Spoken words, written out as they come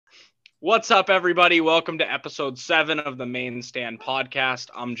What's up, everybody? Welcome to episode 7 of the Main Stand podcast.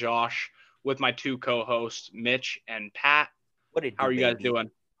 I'm Josh with my two co-hosts, Mitch and Pat. What did How are you guys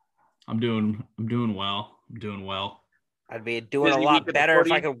doing? I'm doing well. I'd be doing Busy a lot week at the better if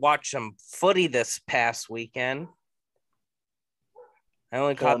footy? I could watch some footy this past weekend. I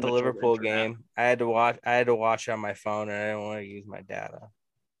only caught the Pulling it over Liverpool internet. game. I had to watch it on my phone, and I didn't want to use my data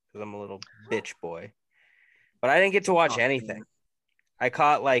because I'm a little bitch boy. But I didn't get to watch anything. I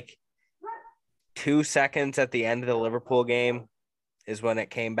caught like 2 seconds at the end of the Liverpool game is when it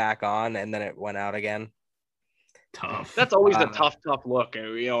came back on, and then it went out again. Tough. That's always a tough look.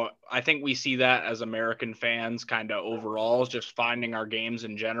 I think we see that as American fans kind of overall, just finding our games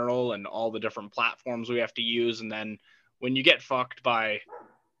in general and all the different platforms we have to use. And then when you get fucked by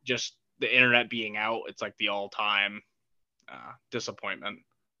just the internet being out, it's like the all-time disappointment.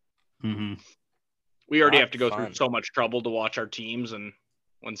 Mm-hmm. We already Not have to go fun. through so much trouble to watch our teams, and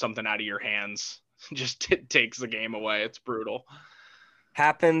when something out of your hands just takes the game away, it's brutal.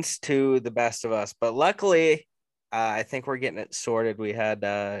 Happens to the best of us, but luckily I think we're getting it sorted. We had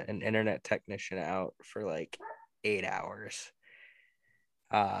an internet technician out for like 8 hours.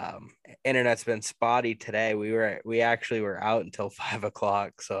 Internet's been spotty today. We actually were out until 5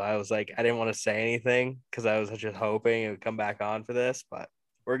 o'clock, so I was like, I didn't want to say anything because I was just hoping it would come back on for this, but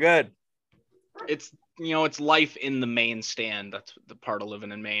we're good. It's life in the Main Stand. That's the part of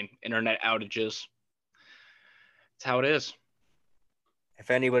living in Maine. Internet outages. It's how it is.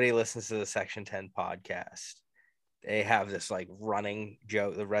 If anybody listens to the Section 10 podcast, they have this like running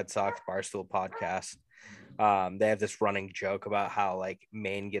joke, the Red Sox Barstool podcast. They have this running joke about how like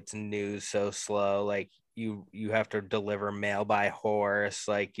Maine gets news so slow. Like you have to deliver mail by horse.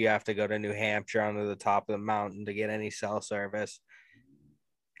 Like you have to go to New Hampshire onto the top of the mountain to get any cell service.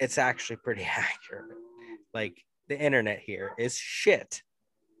 It's actually pretty accurate. Like the internet here is shit.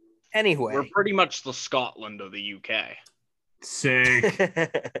 Anyway, We're pretty much the Scotland of the UK. Sick.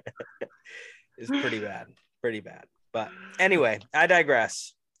 It's pretty bad. But anyway, I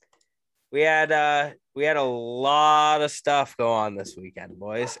digress. We had a lot of stuff go on this weekend,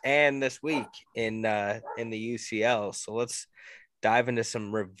 boys, and this week in the UCL. So let's dive into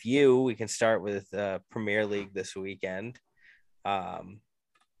some review. We can start with Premier League this weekend.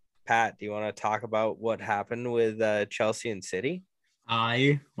 Pat, do you want to talk about what happened with Chelsea and City?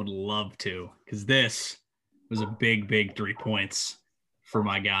 I would love to, because this was a big 3 points for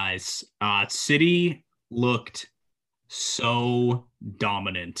my guys. City looked so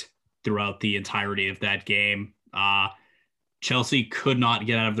dominant throughout the entirety of that game. Chelsea could not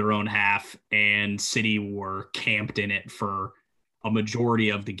get out of their own half, and City were camped in it for a majority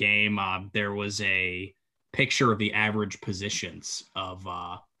of the game. There was a picture of the average positions of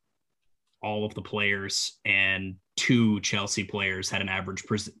all of the players, and 2 Chelsea players had an average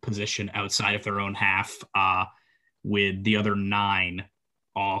position outside of their own half, with the other 9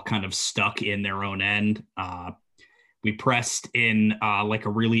 all kind of stuck in their own end. We pressed in like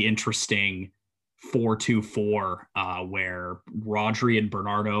a really interesting 4-2-4 where Rodri and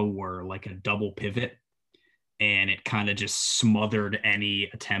Bernardo were like a double pivot, and it kind of just smothered any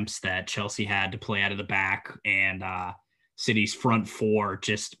attempts that Chelsea had to play out of the back, and City's front 4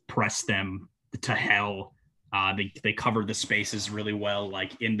 just pressed them to hell. They covered the spaces really well,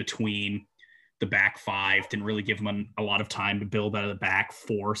 like in between the back 5, didn't really give them a lot of time to build out of the back,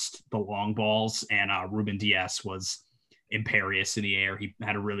 forced the long balls, and Ruben Dias was imperious in the air. He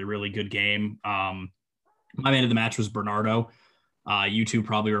had a really good game. My man of the match was Bernardo. You two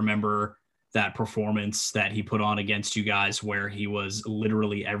probably remember that performance that he put on against you guys, where he was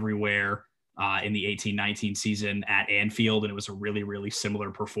literally everywhere in the 18-19 season at Anfield, and it was a really similar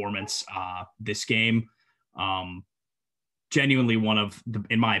performance this game. Genuinely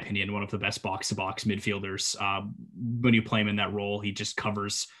in my opinion, one of the best box-to-box midfielders. When you play him in that role, he just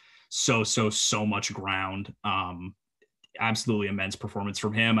covers so much ground. Absolutely immense performance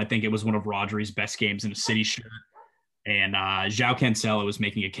from him. I think it was one of Rodri's best games in a City shirt. And João Cancelo was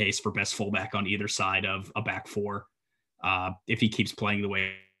making a case for best fullback on either side of a back 4 if he keeps playing the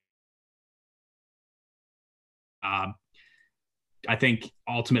way. I think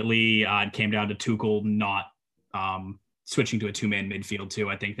ultimately it came down to Tuchel not switching to a 2-man midfield too.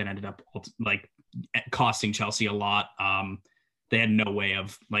 I think that ended up like costing Chelsea a lot. They had no way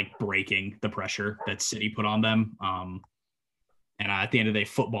of like breaking the pressure that City put on them. And at the end of the day,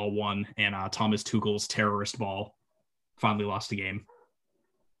 football won, and Thomas Tuchel's terrorist ball finally lost the game.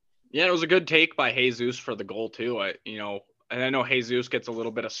 Yeah, it was a good take by Jesus for the goal too. And I know Jesus gets a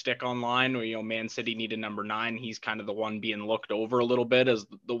little bit of stick online. Man City needed number 9. He's kind of the one being looked over a little bit as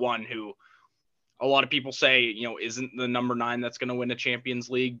the one who a lot of people say, isn't the number 9 that's going to win a Champions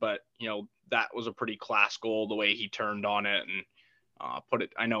League, but that was a pretty class goal, the way he turned on it and put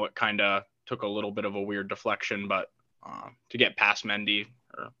it. I know it kind of took a little bit of a weird deflection, but to get past Mendy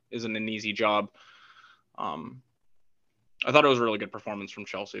isn't an easy job. I thought it was a really good performance from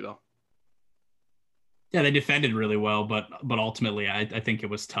Chelsea, though. Yeah, they defended really well, but ultimately, I think it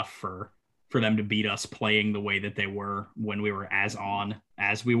was tough for them to beat us playing the way that they were when we were as on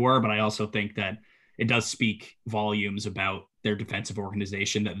as we were. But I also think that it does speak volumes about their defensive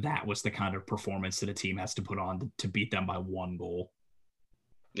organization that was the kind of performance that a team has to put on to beat them by 1 goal.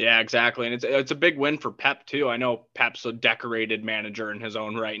 Yeah, exactly. And it's a big win for Pep, too. I know Pep's a decorated manager in his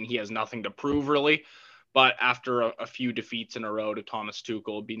own right, and he has nothing to prove, really. But after a few defeats in a row to Thomas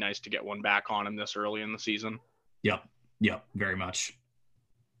Tuchel, it'd be nice to get one back on him this early in the season. Yep, very much.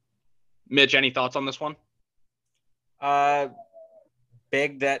 Mitch, any thoughts on this one?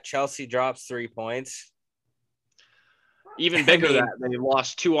 Big that Chelsea drops 3 points. Even bigger that they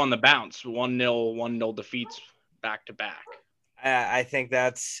lost 2 on the bounce, 1-0 defeats back to back. I think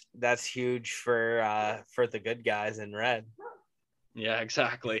that's huge for the good guys in red. Yeah,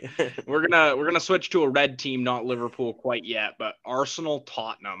 exactly. We're gonna switch to a red team, not Liverpool quite yet, but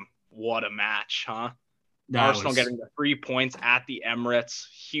Arsenal-Tottenham. What a match, huh? Arsenal getting the 3 points at the Emirates.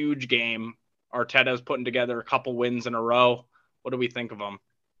 Huge game. Arteta's putting together a couple wins in a row. What do we think of them?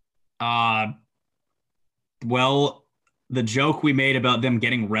 Well, the joke we made about them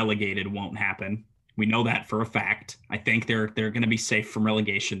getting relegated won't happen. We know that for a fact. I think they're going to be safe from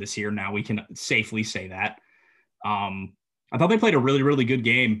relegation this year. Now we can safely say that. I thought they played a really, really good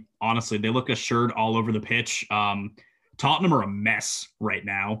game. Honestly, they look assured all over the pitch. Tottenham are a mess right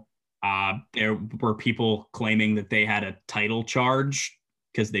now. There were people claiming that they had a title charge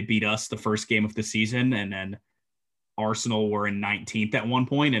because they beat us the first game of the season, and then Arsenal were in 19th at one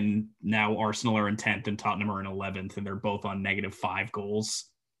point, and now Arsenal are in 10th and Tottenham are in 11th, and they're both on -5 goals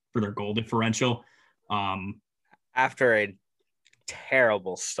for their goal differential. After a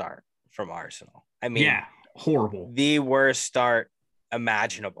terrible start from Arsenal. I mean, yeah, horrible. The worst start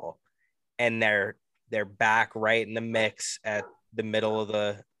imaginable. And they're back right in the mix at the middle of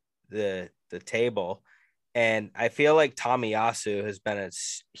the table. And I feel like Tomiyasu has been a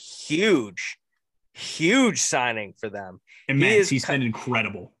huge signing for them. He's been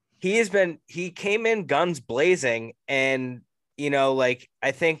incredible. He came in guns blazing, and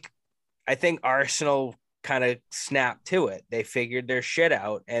I think Arsenal kind of snapped to it. They figured their shit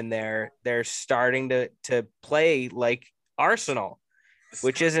out, and they're starting to play like Arsenal,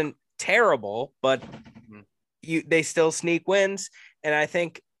 which isn't terrible, but they still sneak wins. And I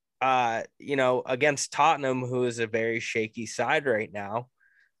think against Tottenham, who is a very shaky side right now,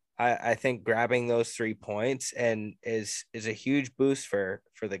 I think grabbing those 3 points and is a huge boost for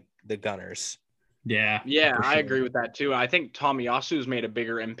the Gunners. Yeah, I agree with that too. I think Tomiyasu's made a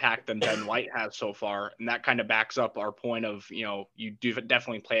bigger impact than Ben White has so far, and that kind of backs up our point of you do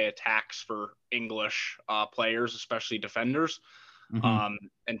definitely play attacks for English players, especially defenders. Mm-hmm.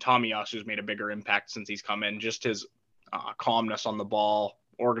 And Tomiyasu's made a bigger impact since he's come in. Just his calmness on the ball,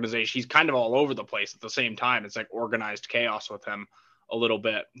 organization. He's kind of all over the place at the same time. It's like organized chaos with him a little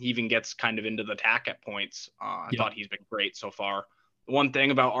bit. He even gets kind of into the attack at points. I thought he's been great so far. One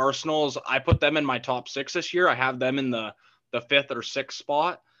thing about Arsenal is I put them in my top 6 this year. I have them in the 5th or 6th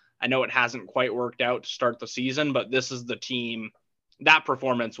spot. I know it hasn't quite worked out to start the season, but this is the team. That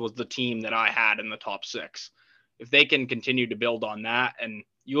performance was the team that I had in the top 6. If they can continue to build on that, and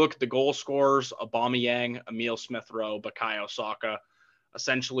you look at the goal scorers, Aubameyang, Emile Smith-Rowe, Bukayo Saka,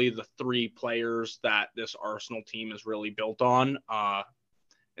 essentially the 3 players that this Arsenal team is really built on.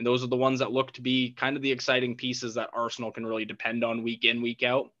 And those are the ones that look to be kind of the exciting pieces that Arsenal can really depend on week in, week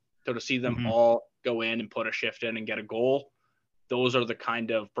out. So to see them all go in and put a shift in and get a goal, those are the kind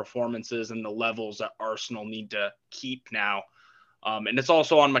of performances and the levels that Arsenal need to keep now. And it's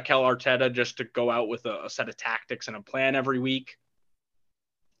also on Mikel Arteta just to go out with a set of tactics and a plan every week.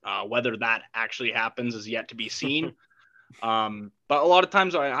 Whether that actually happens is yet to be seen. But a lot of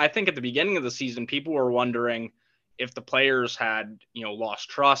times, I think at the beginning of the season, people were wondering if the players had, lost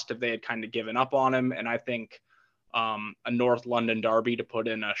trust, if they had kind of given up on him. And I think a North London derby to put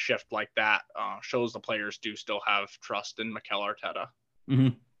in a shift like that shows the players do still have trust in Mikel Arteta. Mm-hmm.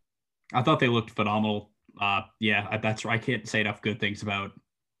 I thought they looked phenomenal. That's right. I can't say enough good things about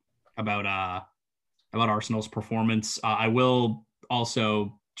Arsenal's performance. I will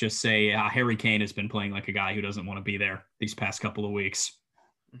also just say Harry Kane has been playing like a guy who doesn't want to be there these past couple of weeks.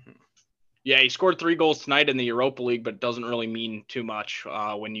 Mm-hmm. Yeah, he scored 3 goals tonight in the Europa League, but doesn't really mean too much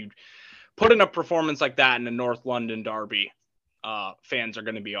when you put in a performance like that in a North London derby. Fans are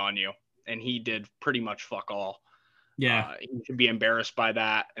going to be on you. and he did pretty much fuck all. Yeah. He should be embarrassed by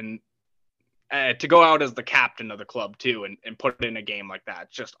that. And to go out as the captain of the club too and put in a game like that,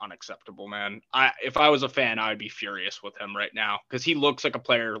 it's just unacceptable, man. If I was a fan, I would be furious with him right now because he looks like a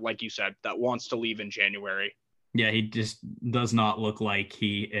player, like you said, that wants to leave in January. Yeah, he just does not look like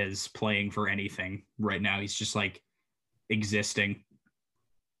he is playing for anything right now. He's just like existing.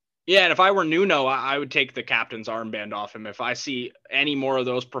 Yeah, and if I were Nuno, I would take the captain's armband off him. If I see any more of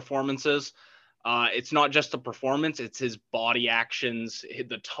those performances, it's not just the performance, it's his body actions,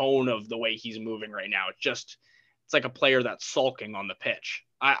 the tone of the way he's moving right now. It's like a player that's sulking on the pitch.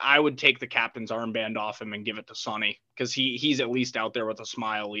 I would take the captain's armband off him and give it to Sonny because he's at least out there with a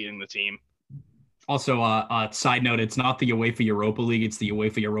smile leading the team. Also, side note, it's not the UEFA Europa League, it's the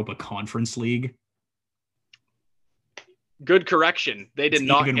UEFA Europa Conference League. Good correction. They did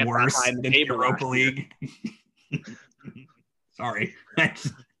not even get worse that high in the than table Europa League. Sorry.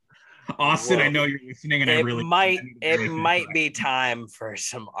 Austin, Whoa. I know you're listening, and it might be time for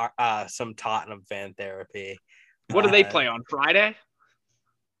some Tottenham fan therapy. What do they play on Friday?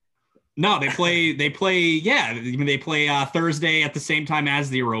 No, they play. Yeah, they play Thursday at the same time as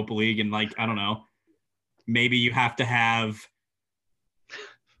the Europa League, and like I don't know, maybe you have to have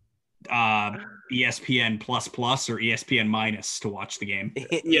ESPN plus or ESPN minus to watch the game.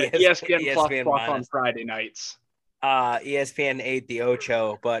 Yeah, ESPN plus on Friday nights. ESPN 8 the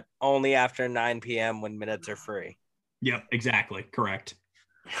Ocho, but only after 9 p.m. when minutes are free. Yep, exactly. Correct.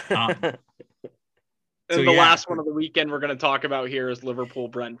 And the last one of the weekend we're going to talk about here is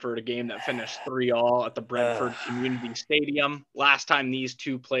Liverpool-Brentford, a game that finished 3-3 at the Brentford Community Stadium. Last time these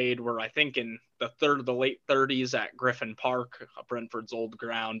two played were, I think, in the late 30s at Griffin Park, Brentford's old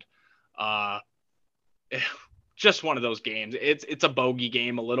ground. Just one of those games. It's a bogey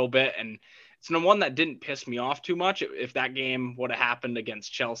game a little bit, and it's the one that didn't piss me off too much. If that game would have happened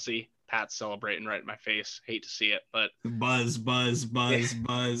against Chelsea, Pat's celebrating right in my face. Hate to see it, but buzz.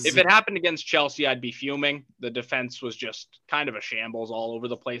 If it happened against Chelsea, I'd be fuming. The defense was just kind of a shambles all over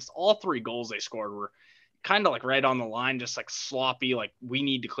the place. All three goals they scored were kind of like right on the line, just like sloppy. Like we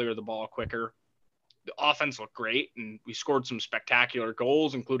need to clear the ball quicker. The offense looked great, and we scored some spectacular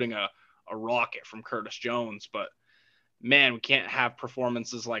goals, including a rocket from Curtis Jones. But man, we can't have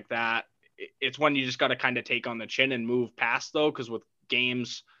performances like that. It's when you just got to kind of take on the chin and move past, though, because with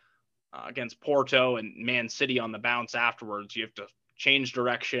games against Porto and Man City on the bounce afterwards, you have to change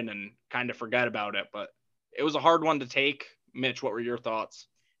direction and kind of forget about it. But it was a hard one to take. Mitch, what were your thoughts?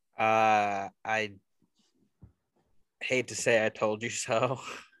 I hate to say I told you so.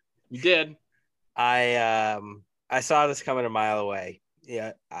 You did. I saw this coming a mile away.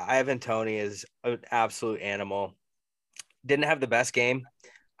 Yeah, Ivan Toney is an absolute animal. Didn't have the best game,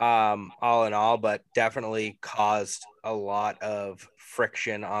 all in all, but definitely caused a lot of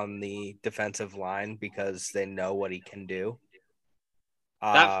friction on the defensive line because they know what he can do.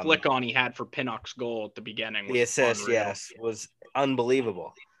 That flick on he had for Pinnock's goal at the beginning was the assist, unreal. yes, was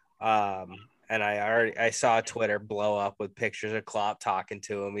unbelievable. And I saw Twitter blow up with pictures of Klopp talking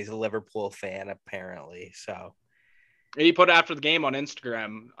to him. He's a Liverpool fan, apparently. So he put after the game on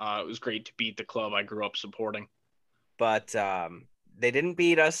Instagram, it was great to beat the club I grew up supporting. But they didn't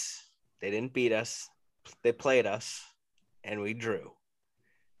beat us. They played us, and we drew.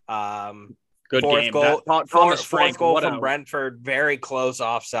 Good fourth game. Goal, fourth goal from Brentford, very close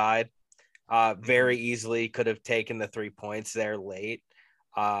offside. Very easily could have taken the 3 points there late.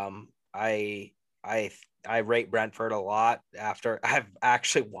 I rate Brentford a lot after I've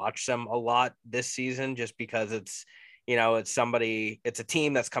actually watched them a lot this season just because it's a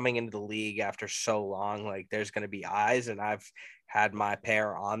team that's coming into the league after so long. Like there's going to be eyes, and I've had my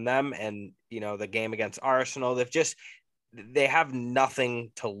pair on them. And, the game against Arsenal, they have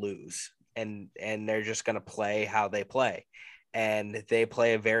nothing to lose, and they're just going to play how they play. And they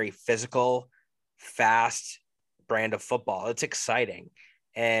play a very physical, fast brand of football. It's exciting.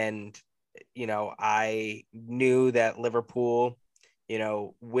 And, I knew that Liverpool,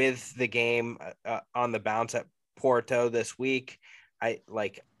 with the game on the bounce at Porto this week,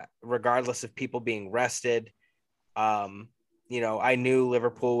 regardless of people being rested, I knew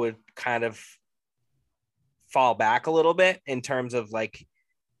Liverpool would kind of fall back a little bit in terms of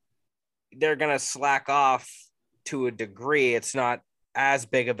they're going to slack off to a degree. It's not as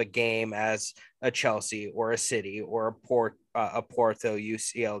big of a game as a Chelsea or a City or a Porto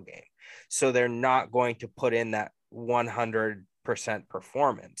UCL game. So they're not going to put in that 100%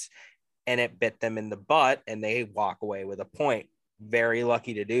 performance, and it bit them in the butt, and they walk away with a point. Very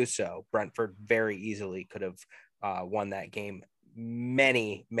lucky to do so. Brentford very easily could have won that game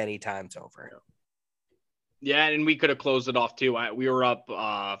many, many times over. Yeah, and we could have closed it off too. We were up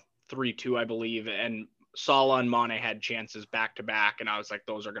 3-2, I believe. And Salah and Mane had chances back to back. And I was like,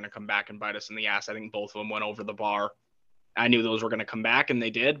 those are going to come back and bite us in the ass. I think both of them went over the bar. I knew those were going to come back, and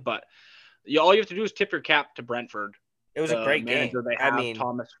they did. But all you have to do is tip your cap to Brentford. It was a great game. They have,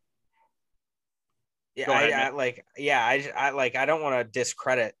 Thomas. Yeah, I don't want to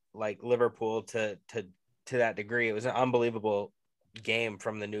discredit like Liverpool to that degree. It was an unbelievable game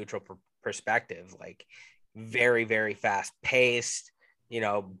from the neutral perspective. Like very, very fast paced.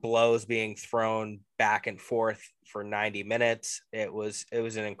 Blows being thrown back and forth for 90 minutes. It was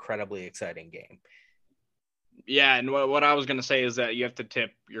an incredibly exciting game. Yeah, and what I was going to say is that you have to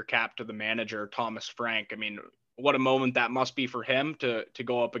tip your cap to the manager, Thomas Frank. I mean, what a moment that must be for him to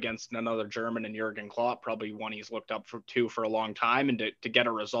go up against another German and Jurgen Klopp, probably one he's looked up to for a long time, and to get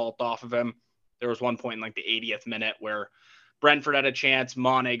a result off of him. There was one point in like the 80th minute where Brentford had a chance,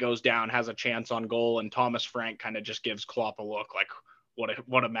 Mane goes down, has a chance on goal, and Thomas Frank kind of just gives Klopp a look like,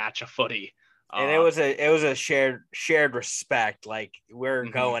 what a match of footy. And it was a shared respect. Like we're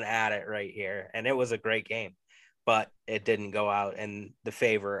going at it right here. And it was a great game, but it didn't go out in the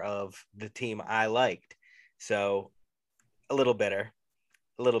favor of the team I liked. So a little bitter,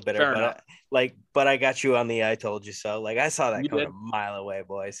 but I got you on the I told you so. Like I saw that coming a mile away,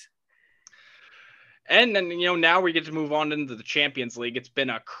 boys. And then, now we get to move on into the Champions League. It's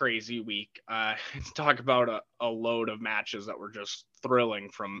been a crazy week. Talk about a load of matches that were just thrilling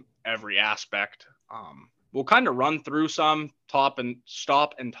from every aspect. We'll kind of run through some, stop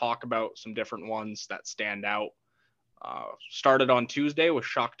and talk about some different ones that stand out. Started on Tuesday with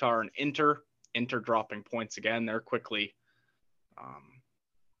Shakhtar and Inter. Inter dropping points again. They're quickly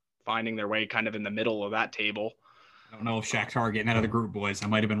finding their way kind of in the middle of that table. I don't know if Shakhtar getting out of the group, boys. I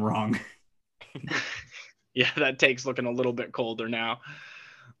might have been wrong. Yeah, that take's looking a little bit colder now.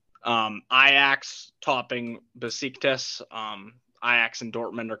 Ajax topping Besiktas. Ajax and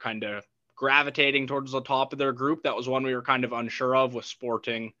Dortmund are kind of gravitating towards the top of their group. That was one we were kind of unsure of with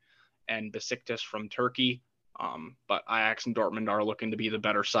Sporting and Besiktas from Turkey. But Ajax and Dortmund are looking to be the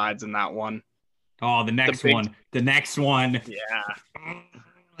better sides in that one. Oh, the next one. Yeah.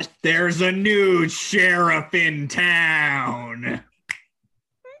 There's a new sheriff in town.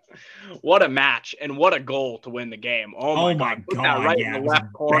 What a match and what a goal to win the game. Oh my God. Right in the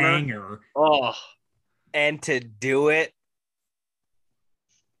left corner. Banger. Oh. And to do it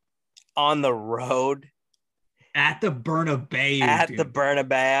on the road. At the Bernabeu. The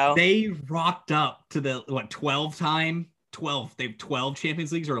Bernabeu. They rocked up to the 12-time? 12. They have 12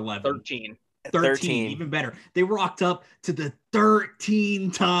 Champions Leagues or 11? 13, even better. They rocked up to the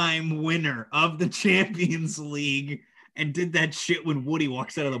 13-time winner of the Champions League and did that shit when Woody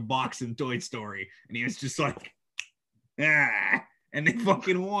walks out of the box in Toy Story. And he was just like, and they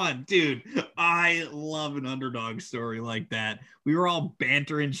fucking won. Dude, I love an underdog story like that. We were all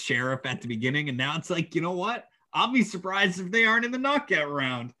bantering Sheriff at the beginning, and now it's like, you know what? I'll be surprised if they aren't in the knockout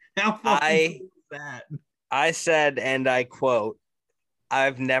round. How fucking cool is that? I said, and I quote,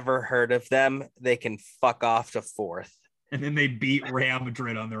 I've never heard of them. They can fuck off to fourth. And then they beat Real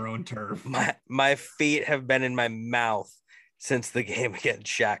Madrid on their own turf. My feet have been in my mouth since the game against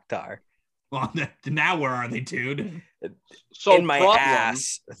Shakhtar. Well, now where are they, dude? So in my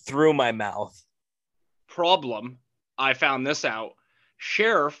ass, through my mouth. I found this out.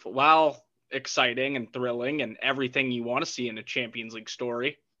 Sheriff, while exciting and thrilling and everything you want to see in a Champions League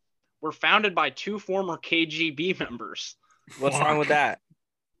story, were founded by two former KGB members. What's wrong with that?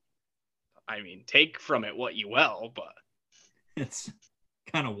 I mean, take from it what you will, but it's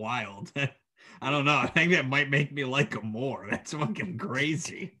kind of wild. I don't know. I think that might make me like them more. That's fucking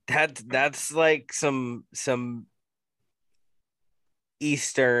crazy. That's like some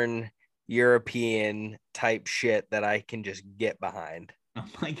Eastern European type shit that I can just get behind. I'm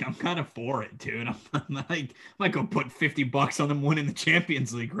kind of for it, dude. I might go put $50 on them winning the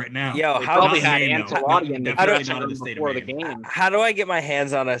Champions League right now. Yo, how do before the game? How do I get my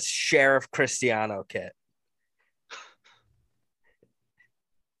hands on a Sheriff Cristiano kit?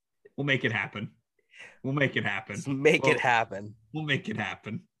 We'll make it happen. We'll make it happen. We'll make it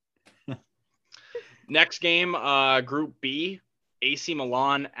happen. Next game, Group B. AC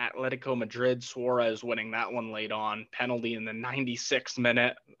Milan, Atletico Madrid, Suarez winning that one late on. Penalty in the 96th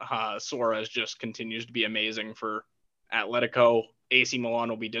minute. Suarez just continues to be amazing for Atletico. AC Milan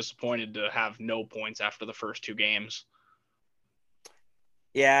will be disappointed to have no points after the first two games.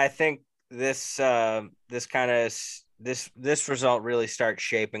 Yeah, I think this result really starts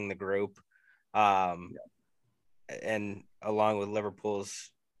shaping the group. And along with Liverpool's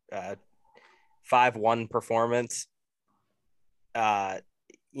 5-1 performance,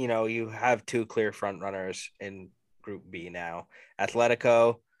 you have two clear front runners in Group B now.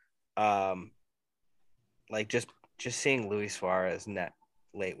 Atletico Like just seeing Luis Suarez net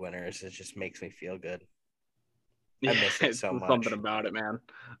late winners, it just makes me feel good. I miss it so much. Something about it, man.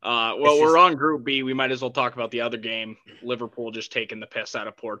 Well, we're on Group B. We might as well talk about the other game. Liverpool just taking the piss out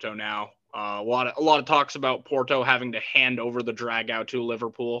of Porto now. A lot of talks about Porto having to hand over the drag out to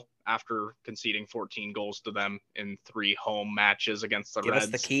Liverpool after conceding 14 goals to them in 3 home matches against the Reds.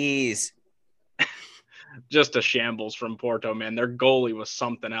 Give us the keys. Just a shambles from Porto, man. Their goalie was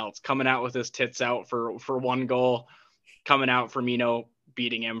something else. Coming out with his tits out for 1 goal, coming out Firmino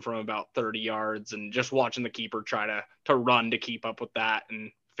beating him from about 30 yards, and just watching the keeper try to run to keep up with that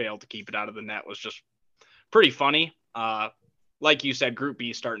and fail to keep it out of the net was just pretty funny. Like you said, Group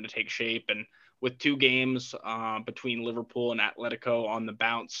B starting to take shape, and with 2 games between Liverpool and Atletico on the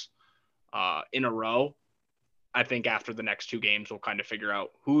bounce in a row, I think after the next 2 games, we'll kind of figure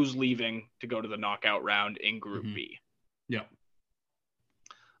out who's leaving to go to the knockout round in Group B. Yeah.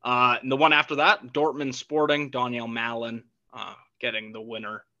 And the one after that, Dortmund Sporting, Daniel Malin getting the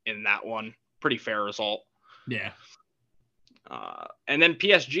winner in that one. Pretty fair result. Yeah. And then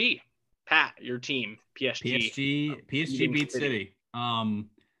PSG, Pat, your team, PSG beat City.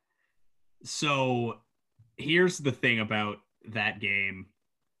 So here's the thing about that game.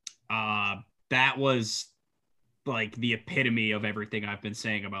 That was like the epitome of everything I've been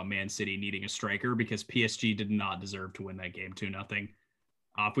saying about Man City needing a striker, because PSG did not deserve to win that game 2-0.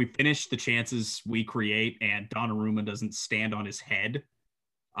 If we finish the chances we create and Donnarumma doesn't stand on his head,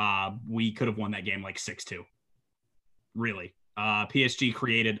 we could have won that game like 6-2. Really. PSG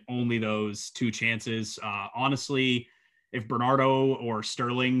created only those 2 chances. Honestly, if Bernardo or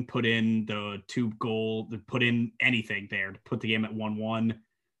Sterling put in put in anything there to put the game at 1-1,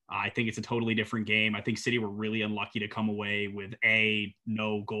 I think it's a totally different game. I think City were really unlucky to come away with A,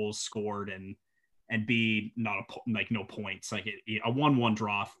 no goals scored, and B, no points. Like a 1-1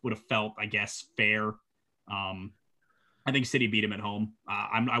 draw would have felt, I guess, fair. I think City beat him at home.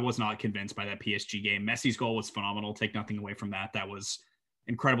 I was not convinced by that PSG game. Messi's goal was phenomenal. Take nothing away from that. That was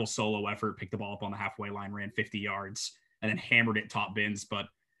incredible solo effort. Picked the ball up on the halfway line, ran 50 yards, and then hammered it top bins. But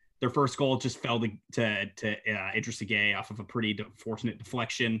their first goal just fell to Idrissa Gueye off of a pretty fortunate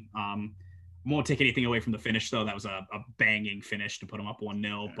deflection. Won't take anything away from the finish, though. That was a banging finish to put them up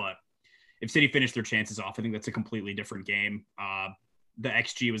 1-0. But if City finished their chances off, I think that's a completely different game. The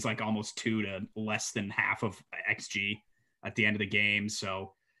XG was like almost 2 to less than half of XG at the end of the game.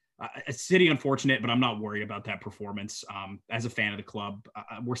 So City unfortunate, but I'm not worried about that performance. As a fan of the club,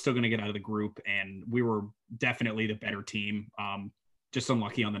 we're still going to get out of the group, and we were definitely the better team. Just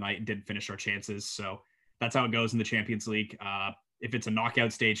unlucky on the night and didn't finish our chances. So that's how it goes in the Champions League. If it's a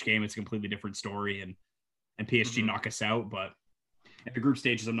knockout stage game, it's a completely different story, and PSG knock us out. But at the group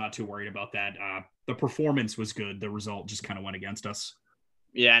stages, I'm not too worried about that. The performance was good. The result just kind of went against us.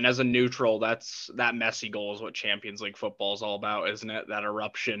 Yeah, and as a neutral, that Messi goal is what Champions League football is all about, isn't it? That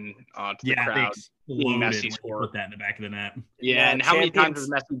eruption to the crowd. Messi scored. Put that in the back of the net. Yeah, and how many times has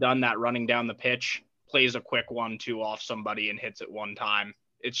Messi done that running down the pitch? Plays a quick 1-2 off somebody and hits it one time.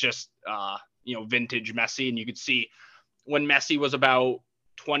 It's just, vintage Messi. And you could see when Messi was about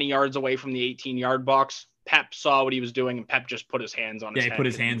 20 yards away from the 18-yard box, Pep saw what he was doing, and Pep just put his hands on his head. Yeah, he put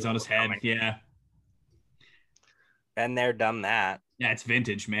his hands on his head. Yeah. Been there, done that. Yeah, it's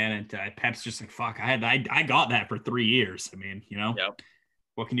vintage, man. And Pep's just like, fuck, I got that for 3 years. I mean, Yep.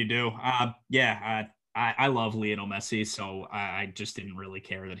 What can you do? I love Lionel Messi, so I just didn't really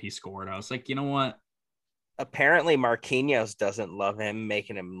care that he scored. I was like, you know what? Apparently Marquinhos doesn't love him,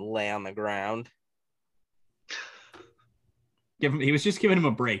 making him lay on the ground. He was just giving him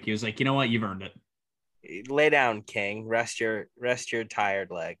a break. He was like, you know what? You've earned it. Lay down, King. Rest your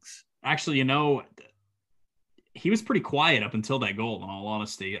tired legs. Actually, he was pretty quiet up until that goal, in all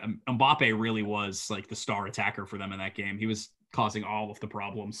honesty. Mbappe really was like the star attacker for them in that game. He was causing all of the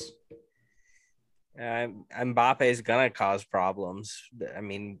problems. Mbappe is going to cause problems. I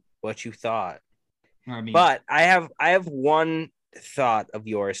mean, what you thought. But I have one thought of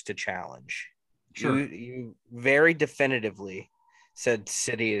yours to challenge. Sure. You very definitively said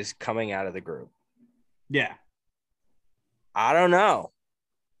City is coming out of the group. Yeah. I don't know.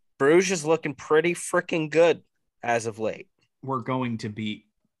 Bruges is looking pretty freaking good as of late. We're going to beat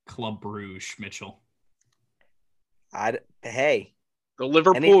Club Bruges, Mitchell. Hey. The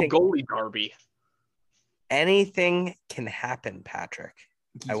Liverpool goalie derby. Anything can happen, Patrick.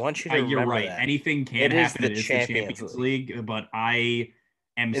 I want you to remember you're right. that. Anything can happen. It is the Champions League, but I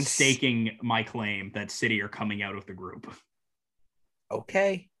am staking my claim that City are coming out of the group.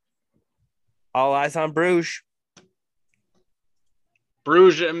 Okay. All eyes on Bruges.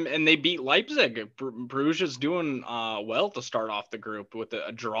 Bruges, and they beat Leipzig. Bruges is doing well to start off the group with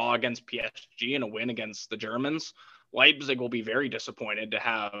a draw against PSG and a win against the Germans. Leipzig will be very disappointed to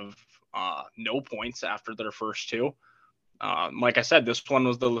have no points after their first two. Like I said, this one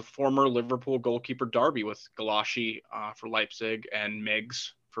was the former Liverpool goalkeeper derby with Galashi for Leipzig and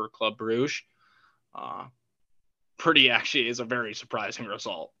Miggs for Club Bruges. Pretty actually is a very surprising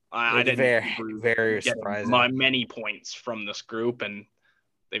result. I didn't very get surprising. many points from this group, and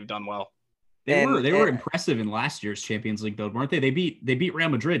they've done well. They were impressive in last year's Champions League, though, weren't they? They beat Real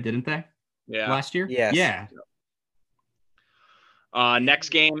Madrid, didn't they? Yeah. Last year? Yes. Yeah. Next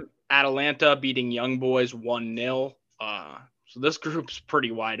game, Atalanta beating Young Boys 1-0. So this group's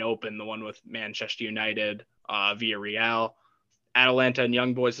pretty wide open, the one with Manchester United, Villarreal. Atalanta and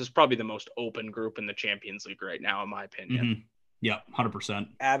Young Boys is probably the most open group in the Champions League right now, in my opinion. Mm-hmm. Yep, 100%.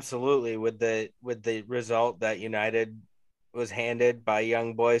 Absolutely. With the result that United was handed by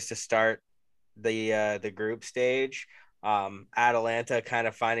Young Boys to start the group stage, Atalanta kind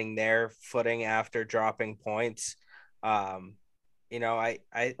of finding their footing after dropping points. You know,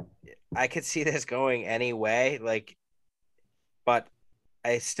 I could see this going any way, but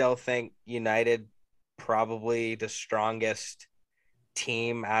I still think United probably the strongest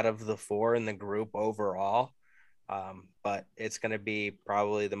team out of the four in the group overall. But it's going to be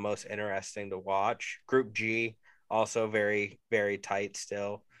probably the most interesting to watch. Group G, also very, very tight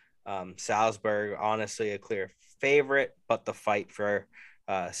still. Salzburg, honestly, a clear favorite, but the fight for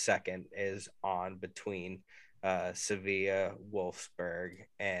second is on between Sevilla, Wolfsburg,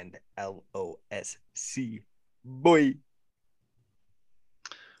 and LOSC. Boy.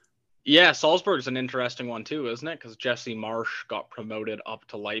 Yeah, Salzburg's an interesting one too, isn't it? Because Jesse Marsch got promoted up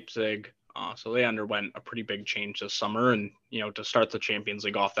to Leipzig. So they underwent a pretty big change this summer, and to start the Champions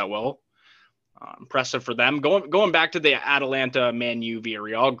League off that well, impressive for them. Going back to the Atalanta, Man U,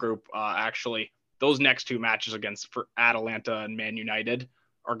 Villarreal group, actually, those next two matches for Atalanta and Man United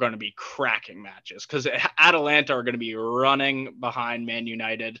are going to be cracking matches because Atalanta are going to be running behind Man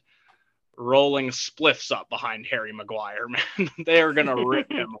United, rolling spliffs up behind Harry Maguire. Man, they are going to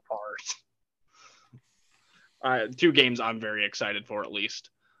rip him apart. Two games I'm very excited for, at least.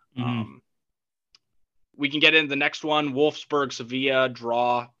 Mm-hmm. We can get into the next one. Wolfsburg, Sevilla,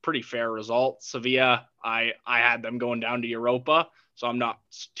 draw, pretty fair result. Sevilla, I had them going down to Europa, so I'm not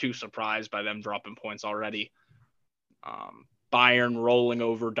too surprised by them dropping points already. Bayern rolling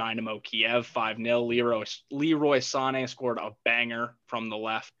over Dynamo Kiev 5-0. Leroy Sané scored a banger from the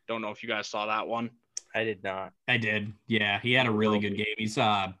left. Don't know if you guys saw that one. I did not. I did. Yeah, he had a really good game. He's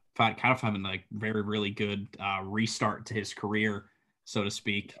kind of having like very, really good restart to his career, so to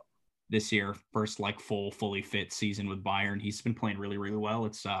speak, this year. First fully fit season with Bayern. He's been playing really, really well.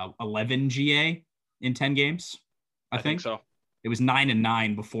 It's 11 GA in 10 games. I think so. It was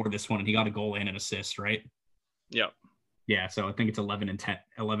 9-9 before this one, and he got a goal and an assist, right? Yep. Yeah, so I think it's 11 and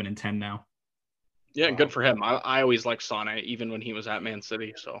 10 now. Yeah, good for him. I always liked Sané, even when he was at Man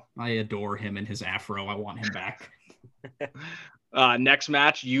City. So I adore him and his afro. I want him back. Next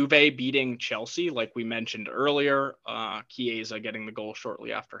match, Juve beating Chelsea, like we mentioned earlier. Chiesa getting the goal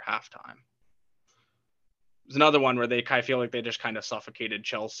shortly after halftime. There's another one where I feel like they just kind of suffocated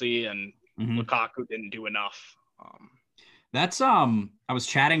Chelsea, and Lukaku didn't do enough. That's I was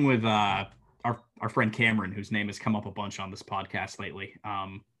chatting with our friend Cameron, whose name has come up a bunch on this podcast lately.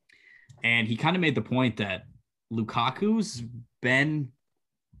 And he kind of made the point that Lukaku's been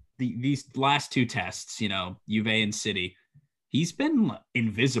these last two tests, Juve and City, he's been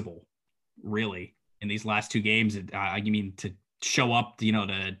invisible, really, in these last two games. I mean, to show up,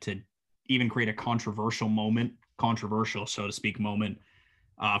 to even create a controversial, so to speak, moment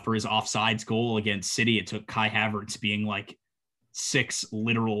for his offsides goal against City. It took Kai Havertz being like 6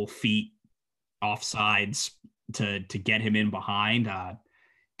 literal feet offsides to get him in behind.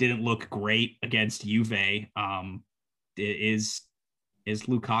 Didn't look great against Juve. Is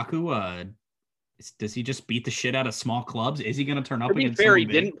Lukaku does he just beat the shit out of small clubs? Is he going to turn up against he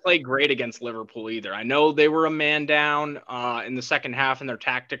didn't play great against Liverpool either. I know they were a man down in the second half and their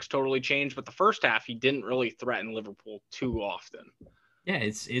tactics totally changed, but the first half he didn't really threaten Liverpool too often. Yeah,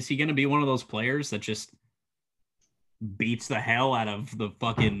 is he going to be one of those players that just beats the hell out of the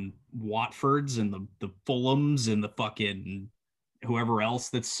fucking Watfords and the Fulhams and the fucking whoever else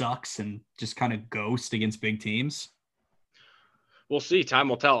that sucks and just kind of ghost against big teams? We'll see. Time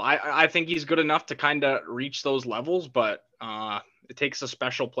will tell. I think he's good enough to kind of reach those levels, but it takes a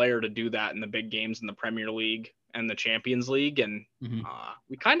special player to do that in the big games in the Premier League and the Champions League. And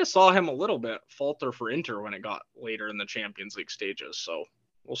we kind of saw him a little bit falter for Inter when it got later in the Champions League stages. So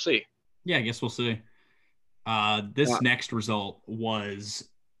we'll see. Yeah, I guess we'll see. This next result was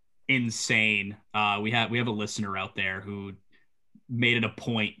insane. We have a listener out there who made it a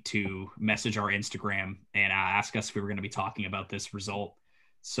point to message our Instagram and ask us if we were going to be talking about this result.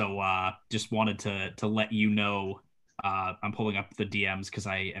 So just wanted to let you know. I'm pulling up the DMs because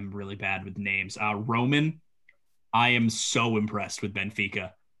I am really bad with names. Roman, I am so impressed with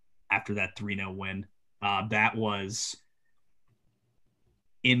Benfica after that 3-0 win. That was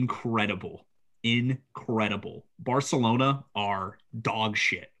incredible. Incredible. Barcelona are dog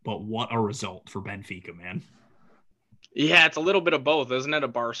shit, but what a result for Benfica, man. Yeah, it's a little bit of both, isn't it? A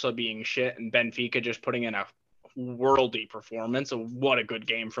Barca being shit and Benfica just putting in a worldy performance. So what a good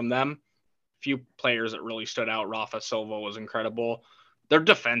game from them. Few players that really stood out. Rafa Silva was incredible. Their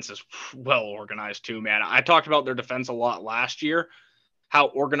defense is well organized too, man. I talked about their defense a lot last year, how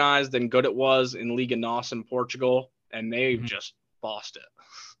organized and good it was in Liga NOS in Portugal, and they just bossed it.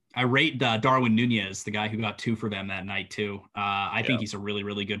 I rate Darwin Nunez, the guy who got 2 for them that night too. I think he's a really,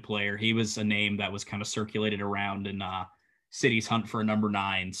 really good player. He was a name that was kind of circulated around in City's hunt for a number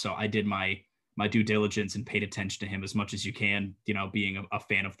 9. So I did my due diligence and paid attention to him as much as you can, you know, being a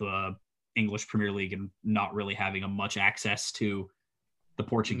fan of the English Premier League and not really having much access to the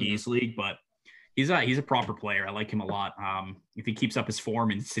Portuguese league, but he's a proper player. I like him a lot. If he keeps up his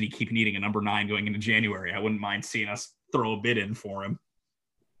form and City keep needing a number 9 going into January, I wouldn't mind seeing us throw a bid in for him.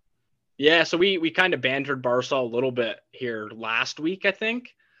 Yeah, so we kind of bantered Barca a little bit here last week, I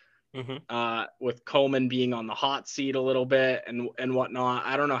think, with Koeman being on the hot seat a little bit and whatnot.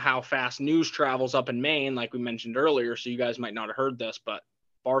 I don't know how fast news travels up in Maine, like we mentioned earlier, so you guys might not have heard this, but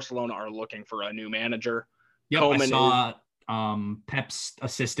Barcelona are looking for a new manager. Yep, Koeman I saw Pep's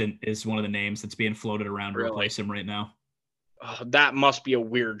assistant is one of the names that's being floated around to replace him right now. That must be a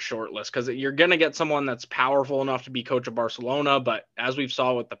weird shortlist because you're going to get someone that's powerful enough to be coach of Barcelona. But as we've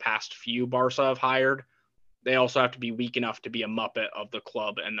saw with the past few Barca have hired, they also have to be weak enough to be a muppet of the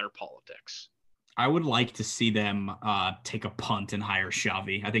club and their politics. I would like to see them take a punt and hire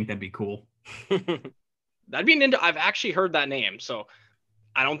Xavi. I think that'd be cool. That'd be I've actually heard that name, so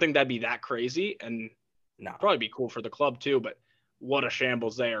I don't think that'd be that crazy, and probably be cool for the club too. But what a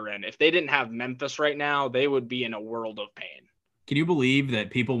shambles they are in. If they didn't have Memphis right now, they would be in a world of pain. Can you believe that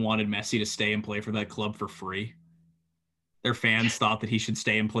people wanted Messi to stay and play for that club for free? Their fans thought that he should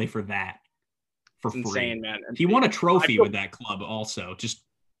stay and play for that for free. Insane, man. He won a trophy with that club also. Just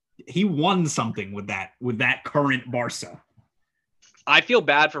he won something with that current Barca. I feel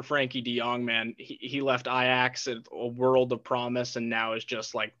bad for Frankie de Jong, man. He left Ajax at a world of promise and now is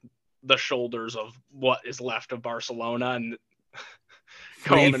just like the shoulders of what is left of Barcelona. And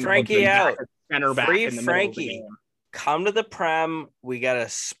free Frankie out. Center back free in the Frankie. Come to the Prem. We got a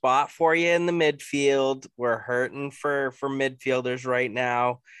spot for you in the midfield. We're hurting for midfielders right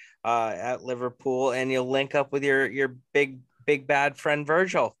now at Liverpool, and you'll link up with your big bad friend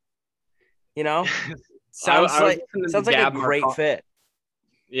Virgil. You know, sounds like a great fit.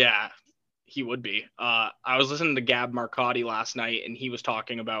 Yeah, he would be. I was listening to Gab Marcotti last night, and he was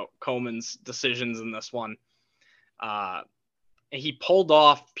talking about Koeman's decisions in this one. He pulled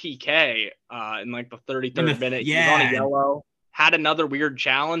off PK in like the 33rd minute. Yeah. He was on a yellow, had another weird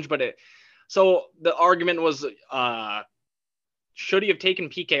challenge, so the argument was, should he have taken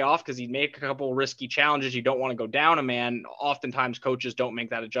PK off because he'd make a couple risky challenges? You don't want to go down a man. Oftentimes coaches don't make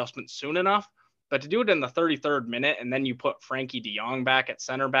that adjustment soon enough, but to do it in the 33rd minute and then you put Frankie de Jong back at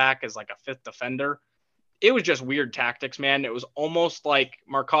center back as like a fifth defender, it was just weird tactics, man. It was almost like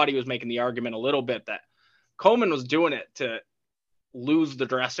Marcotti was making the argument a little bit that Koeman was doing it to lose the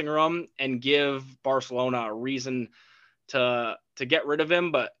dressing room and give Barcelona a reason to get rid of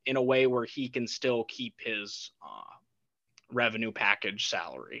him, but in a way where he can still keep his revenue package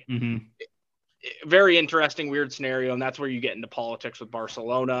salary. Mm-hmm. Very interesting, weird scenario, and that's where you get into politics with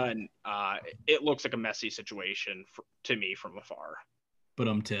Barcelona, and it looks like a messy situation to me from afar.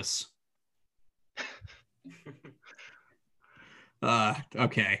 But tis.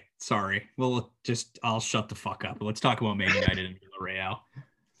 Okay, sorry. Well, I'll shut the fuck up. Let's talk about Man United and Villarreal.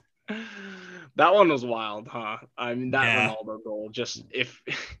 That one was wild, huh? I mean, that Ronaldo goal. Just if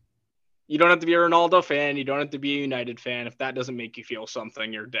you don't have to be a Ronaldo fan, you don't have to be a United fan. If that doesn't make you feel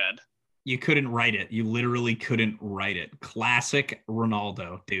something, you're dead. You couldn't write it. You literally couldn't write it. Classic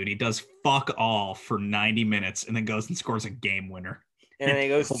Ronaldo, dude. He does fuck all for 90 minutes and then goes and scores a game winner. And then he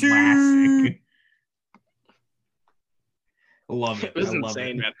goes, classic. Love it. It was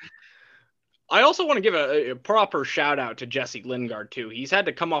insane, man. I also want to give a proper shout out to Jesse Lingard too. He's had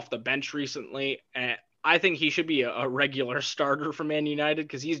to come off the bench recently, and I think he should be a regular starter for Man United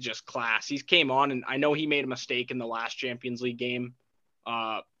because he's just class. He's came on, and I know he made a mistake in the last Champions League game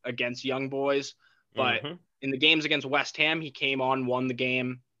against Young Boys, but in the games against West Ham, he came on, won the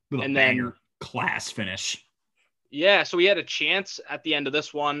game. With a and banger. then Class finish. Yeah, so he had a chance at the end of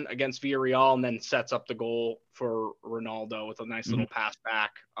this one against Villarreal and then sets up the goal for Ronaldo with a nice little pass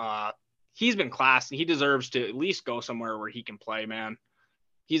back. He's been class, and he deserves to at least go somewhere where he can play, man.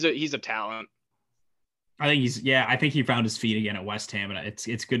 He's a talent. I think he found his feet again at West Ham, and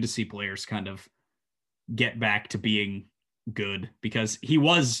it's good to see players kind of get back to being good, because he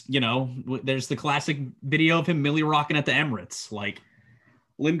was, there's the classic video of him Millie rocking at the Emirates. Like,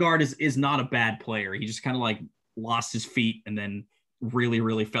 Lingard is not a bad player. He just kind of like lost his feet and then really,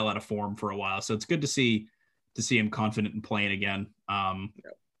 really fell out of form for a while. So it's good to see him confident and playing again.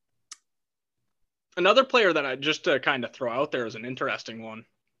 Another player that I just to kind of throw out there is an interesting one.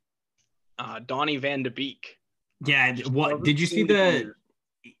 Donny van de Beek. Yeah. What did you see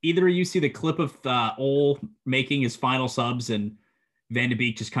either of you see the clip of Ole making his final subs and Van de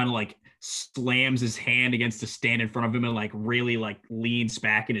Beek just kind of like slams his hand against the stand in front of him and like really like leans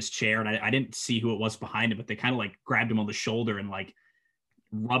back in his chair? And I didn't see who it was behind him, but they kind of like grabbed him on the shoulder and like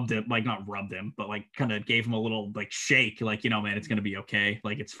rubbed him, like not rubbed him, but like kind of gave him a little like shake, like, man, it's going to be okay.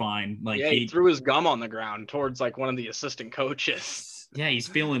 Like, it's fine. Like, yeah, he threw his gum on the ground towards like one of the assistant coaches. Yeah, he's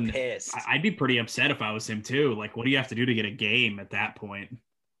feeling pissed. I'd be pretty upset if I was him too. Like, what do you have to do to get a game at that point?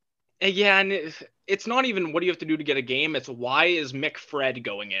 Yeah, and it's not even what do you have to do to get a game. It's why is Mick Fred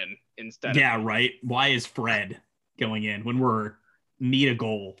going in instead? Yeah, of right. Why is Fred going in when we're need a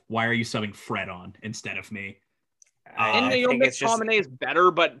goal? Why are you subbing Fred on instead of me? And McTominay is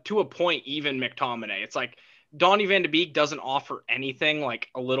better, but to a point, even McTominay. It's like Donny van de Beek doesn't offer anything like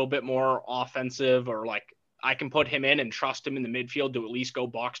a little bit more offensive, or like I can put him in and trust him in the midfield to at least go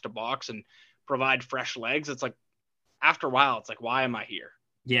box to box and provide fresh legs. It's like after a while, it's like, why am I here?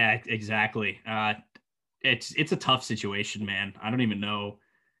 Yeah, exactly. It's a tough situation, man. I don't even know.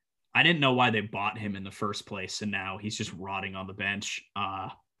 I didn't know why they bought him in the first place, and now he's just rotting on the bench.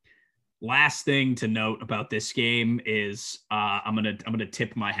 Last thing to note about this game is I'm gonna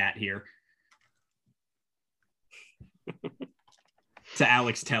tip my hat here to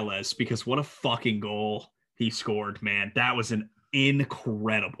Alex Telles, because what a fucking goal he scored, man. That was an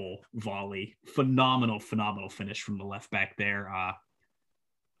incredible volley. Phenomenal finish from the left back there.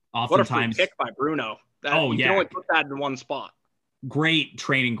 What a free kick by Bruno. You can only put that in one spot. Great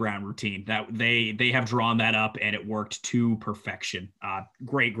training ground routine that they have drawn that up, and it worked to perfection.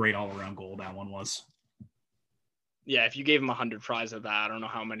 Great all around goal that one was. Yeah, if you gave him 100 tries of that, I don't know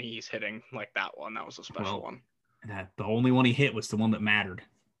how many he's hitting like that one. That was a special one. The only one he hit was the one that mattered.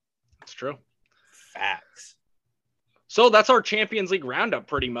 That's true. Facts. So that's our Champions League roundup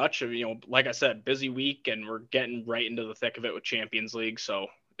pretty much. Like I said, busy week, and we're getting right into the thick of it with Champions League. So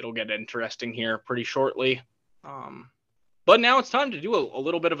it'll get interesting here pretty shortly. But now it's time to do a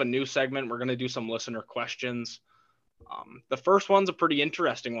little bit of a new segment. We're going to do some listener questions. The first one's a pretty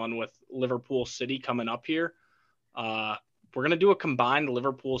interesting one with Liverpool City coming up here. We're going to do a combined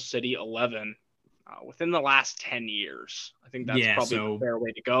Liverpool City 11 within the last 10 years. I think that's probably the fair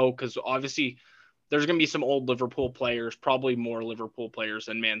way to go, because obviously there's going to be some old Liverpool players, probably more Liverpool players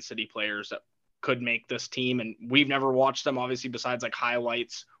than Man City players that could make this team. And we've never watched them, obviously, besides like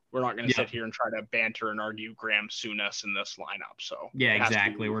highlights. We're not going to sit here and try to banter and argue Graham Souness in this lineup. So yeah,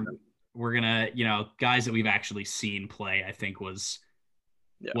 exactly. We're gonna, guys that we've actually seen play, I think was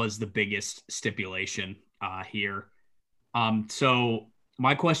the biggest stipulation here. So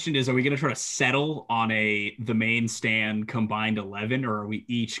my question is, are we going to try to settle on the main stand combined 11, or are we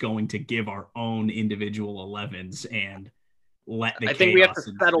each going to give our own individual 11s and let the? I think we have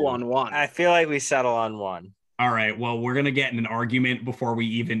to settle on one. I feel like we settle on one. All right, well, we're going to get in an argument before we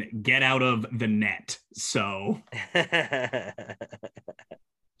even get out of the net. So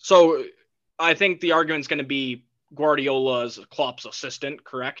So I think the argument's going to be Guardiola's Klopp's assistant,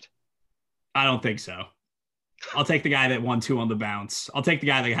 correct? I don't think so. I'll take the guy that won 2 on the bounce. I'll take the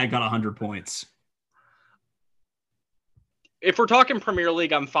guy that got 100 points. If we're talking Premier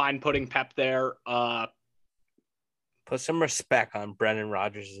League, I'm fine putting Pep there. Put some respect on Brendan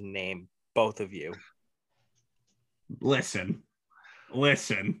Rodgers' name, both of you. Listen.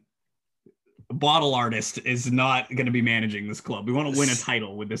 Bottle Artist is not going to be managing this club. We want to win a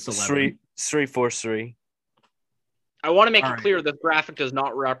title with this 11. 3-4-3. I want to make it clear that graphic does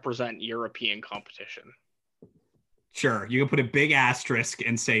not represent European competition. Sure, you can put a big asterisk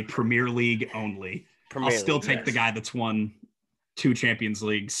and say Premier League only. I'll still take the guy that's won 2 Champions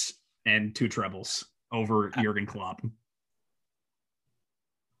Leagues and 2 trebles over Jurgen Klopp.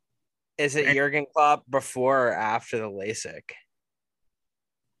 Is it Jurgen Klopp before or after the LASIK?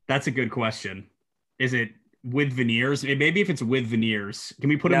 That's a good question. Is it with veneers? Maybe if it's with veneers, can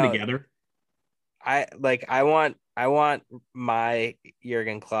we put them together? I want my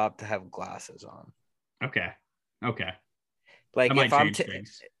Jurgen Klopp to have glasses on. Okay. Like That might if I'm change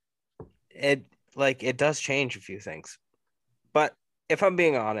things. it does change a few things. But if I'm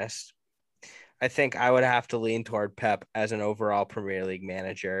being honest, I think I would have to lean toward Pep as an overall Premier League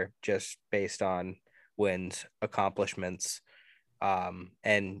manager, just based on wins, accomplishments,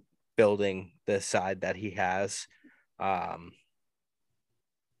 and building the side that he has,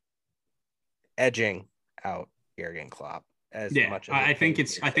 edging out Jurgen Klopp as much as I think it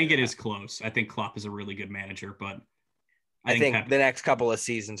is is close. I think Klopp is a really good manager, but I think Pep, the next couple of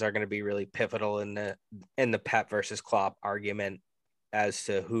seasons are going to be really pivotal in the Pep versus Klopp argument as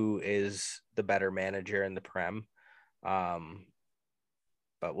to who is the better manager in the Prem. But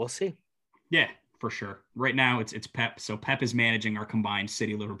we'll see. Yeah, for sure. Right now it's Pep. So Pep is managing our combined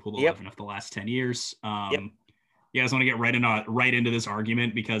City Liverpool 11 of the last 10 years. You guys want to get right into this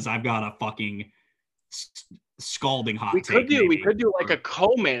argument because I've got a fucking scalding hot take. We could do like a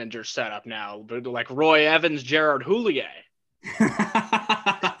co-manager setup now, like Roy Evans, Gerard Houllier.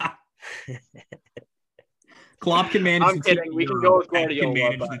 Klopp can manage the kidding. team. We can go with Guardiola.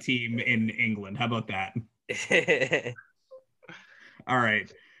 Pep can manage the team in England. How about that? All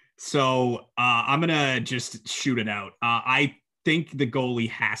right. So I'm gonna just shoot it out. I think the goalie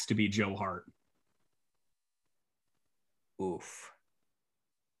has to be Joe Hart. Oof.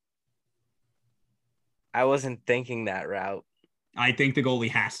 I wasn't thinking that route. I think the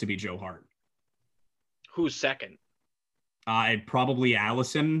goalie has to be Joe Hart. Who's second? Probably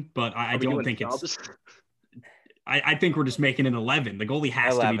Allison, but I don't think it's. I think we're just making an 11. The goalie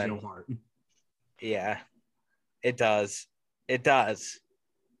has to be Joe Hart. Yeah, it does. It does.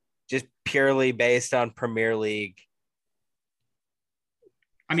 Just purely based on Premier League.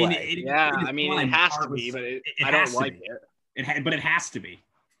 I mean, it has to be, but I don't like it. But it has to be.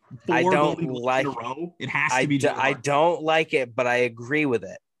 I don't like in a row. It has to be. I don't like it, but I agree with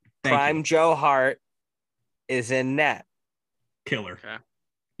it. Prime Joe Hart is in net. Killer. Okay.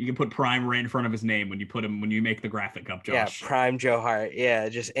 You can put Prime right in front of his name when you make the graphic up, Josh. Yeah, Prime Joe Hart. Yeah,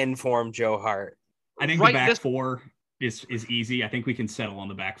 just inform Joe Hart. I think the back four is easy. I think we can settle on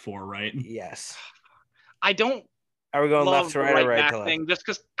the back four, right? Yes. I don't. Are we going left to right or right to left? Thing, just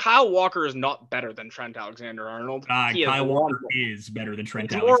because Kyle Walker is not better than Trent Alexander-Arnold. Kyle Walker is better than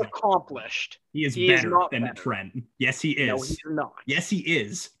Trent Alexander. He's more accomplished. He is better than Trent. Yes, he is. No, he's not. Yes, he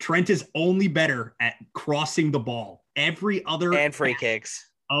is. Trent is only better at crossing the ball. Every other and free kicks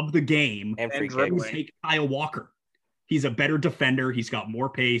of the game and free kicks. Take Kyle Walker. He's a better defender. He's got more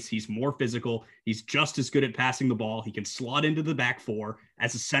pace. He's more physical. He's just as good at passing the ball. He can slot into the back four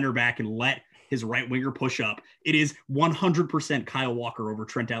as a center back and let his right winger push up. It is 100% Kyle Walker over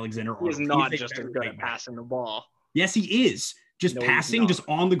Trent Alexander-Arnold. He's not just as good at passing the ball. Yes, he is. Just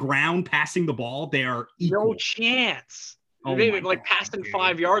on the ground, passing the ball. They are equal. No chance. Maybe like passing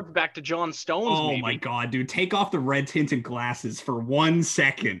 5 yards back to John Stones. Oh my god, dude! Take off the red tinted glasses for 1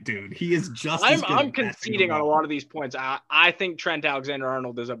 second, dude. He is just. I'm conceding on a lot of these points. I think Trent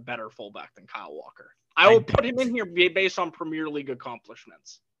Alexander-Arnold is a better fullback than Kyle Walker. I will put him in here based on Premier League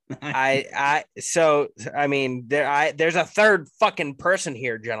accomplishments. There's a third fucking person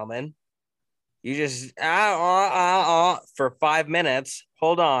here, gentlemen. You just for 5 minutes.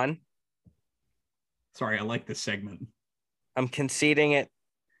 Hold on. Sorry, I like this segment. I'm conceding it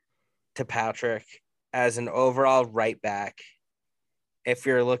to Patrick as an overall right back. If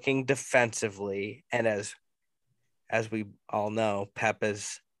you're looking defensively, and as we all know, Pep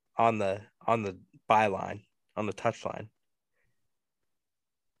is on the byline, on the touchline.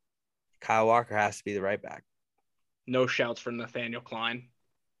 Kyle Walker has to be the right back. No shouts for Nathaniel Klein.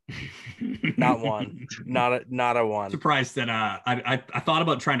 Not one. Not a one. Surprised that I thought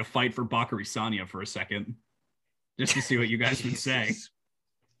about trying to fight for Bakary Sagna for a second. Just to see what you guys would say.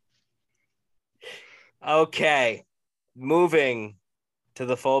 Okay. Moving to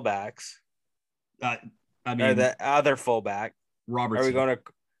the fullbacks. Or the other fullback. Robertson. Are we going to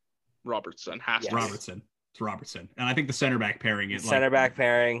Robertson? Robertson. It's Robertson. And I think the center back pairing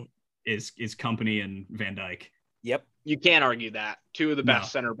is is Company and Van Dijk. Yep. You can't argue that. Two of the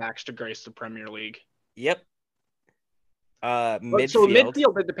best center backs to grace the Premier League. Yep. Midfield. So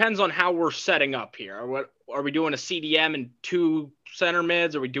midfield, it depends on how we're setting up here. What are we doing? A CDM and 2 center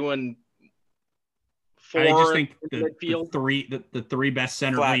mids? Are we doing 4? I just think the three best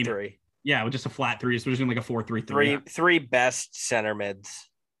center flat 3. Yeah, with just a flat 3, especially like a 4-3-3. Three best center mids.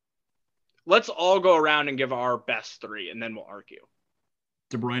 Let's all go around and give our best 3, and then we'll argue.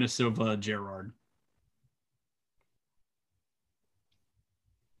 De Bruyne, Silva, Gerrard.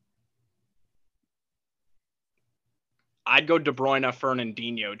 I'd go De Bruyne,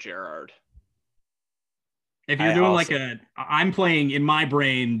 Fernandinho, Gerrard. If you're doing I'm playing in my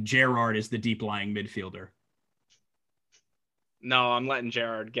brain, Gerrard is the deep lying midfielder. No, I'm letting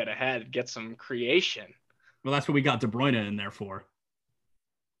Gerrard get ahead, get some creation. Well, that's what we got De Bruyne in there for.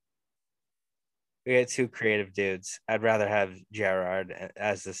 We had two creative dudes. I'd rather have Gerrard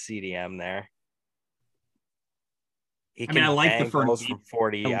as the CDM there. I like the goals from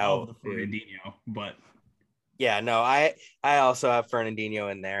 40 out. The Fernandinho, but yeah, no, I also have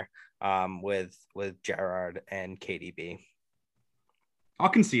Fernandinho in there with Gerrard and KDB. I'll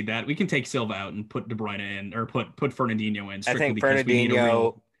concede that. We can take Silva out and put De Bruyne in, or put Fernandinho in. I think because Fernandinho we need a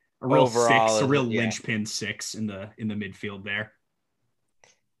real overall six, a real linchpin six in the midfield there.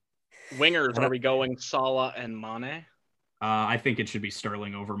 Wingers, are we going Salah and Mane? I think it should be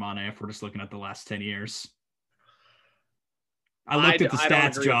Sterling over Mane if we're just looking at the last 10 years. I looked at the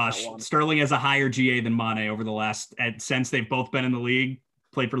stats, Josh. Sterling has a higher GA than Mane over the last, since they've both been in the league,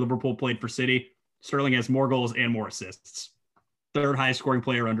 played for Liverpool, played for City. Sterling has more goals and more assists. Third highest scoring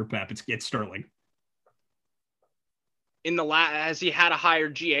player under Pep. It's Sterling. Has he had a higher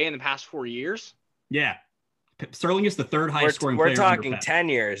GA in the past 4 years? Yeah. Sterling is the third highest scoring player. We're talking 10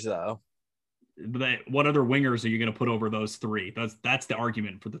 years, though. But what other wingers are you going to put over those three? That's the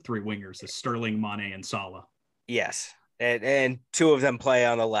argument for the three wingers: is Sterling, Mane, and Salah. Yes, and two of them play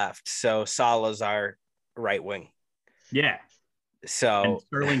on the left, so Salah's our right wing. Yeah. So and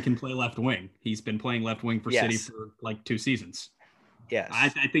Sterling can play left wing. He's been playing left wing for City for like 2 seasons. Yes,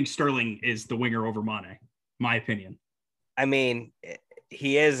 I think Sterling is the winger over Mane. My opinion. I mean,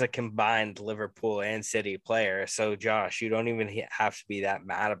 he is a combined Liverpool and City player. So, Josh, you don't even have to be that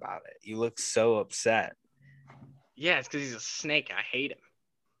mad about it. You look so upset. Yeah, it's because he's a snake. I hate him.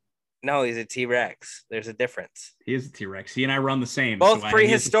 No, he's a T-Rex. There's a difference. He is a T-Rex. He and I run the same. Both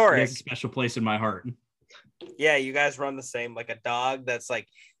prehistoric. He has a special place in my heart. Yeah, you guys run the same. Like a dog that's like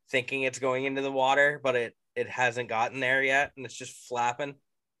thinking it's going into the water, but it hasn't gotten there yet, and it's just flapping.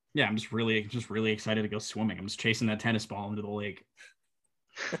 Yeah, I'm just really excited to go swimming. I'm just chasing that tennis ball into the lake.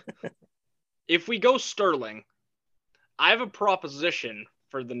 If we go Sterling, I have a proposition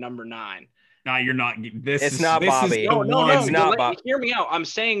for the number 9. No, you're not. It's not Bobby. No. It's not Bobby. Hear me out. I'm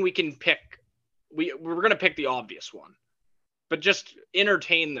saying we can pick. We're going to pick the obvious one, but just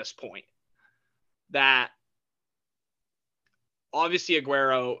entertain this point that obviously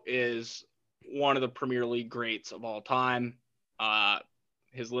Aguero is one of the Premier League greats of all time.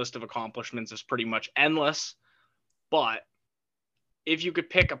 His list of accomplishments is pretty much endless, but if you could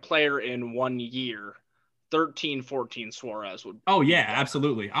pick a player in 1 year, 13-14 Suarez would. Oh yeah,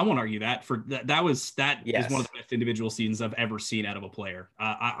 absolutely. I won't argue that. That is yes. One of the best individual seasons I've ever seen out of a player.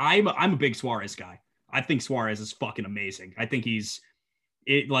 I'm a big Suarez guy. I think Suarez is fucking amazing. I think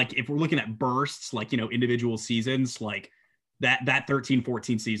if we're looking at bursts, individual seasons, that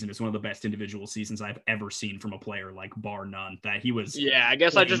 13-14 season is one of the best individual seasons I've ever seen from a player, bar none. That he was. Yeah, I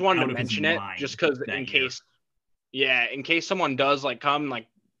guess I just wanted to mention it just because in case someone does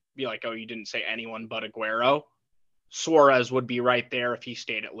be like, oh, you didn't say anyone but Aguero. Suarez would be right there if he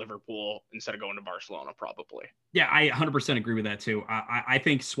stayed at Liverpool instead of going to Barcelona, probably. Yeah, I 100% agree with that too. I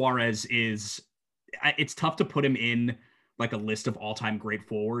think Suarez is. It's tough to put him in a list of all-time great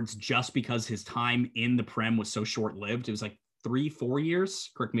forwards just because his time in the Prem was so short-lived. It was 3-4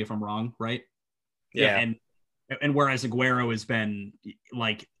 years. Correct me if I'm wrong, right? Yeah. And whereas Aguero has been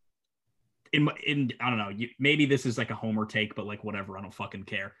in I don't know, maybe this is a homer take, but whatever, I don't fucking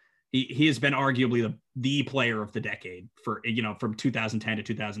care. He has been arguably the player of the decade for from 2010 to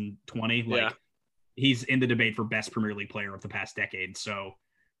 2020. He's in the debate for best Premier League player of the past decade. So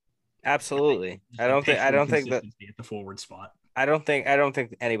absolutely, I don't think that at the forward spot. I don't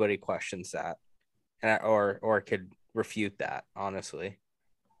think anybody questions that, or could refute that. Honestly,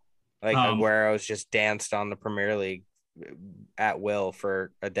 Aguero's just danced on the Premier League at will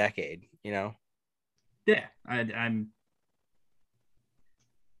for a decade. Yeah,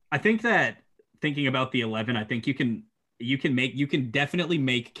 I think that thinking about the 11, I think you can definitely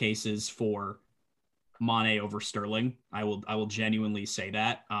make cases for Mane over Sterling. I will genuinely say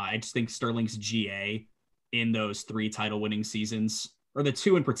that. I just think Sterling's GA in those 3 title winning seasons, or the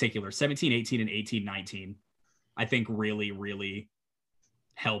 2 in particular, 17-18 and 18-19, I think really, really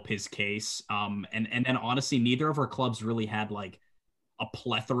help his case. And then honestly, neither of our clubs really had a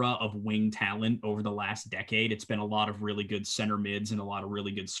plethora of wing talent over the last decade. It's been a lot of really good center mids and a lot of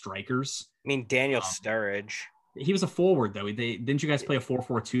really good strikers. I mean, Daniel Sturridge. He was a forward though. Didn't you guys play a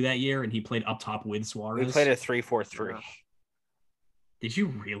 4-4-2 that year? And he played up top with Suarez. We played a 3-4-3. Did you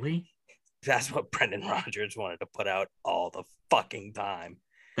really? That's what Brendan Rodgers wanted to put out all the fucking time.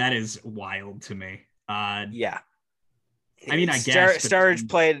 That is wild to me. Yeah. I mean, I guess Sturridge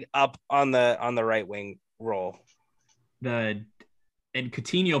played up on the right wing role? And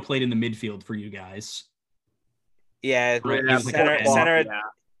Coutinho played in the midfield for you guys. Yeah, Right, Yeah, center.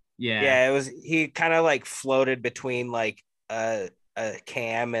 Yeah. It was he kind of like floated between like a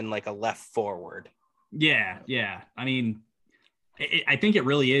cam and like a left forward. Yeah. I mean, I think it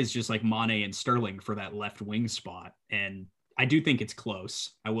really is just like Mane and Sterling for that left wing spot, and I do think it's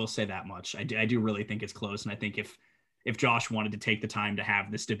close. I will say that much. I do really think it's close, and I think if Josh wanted to take the time to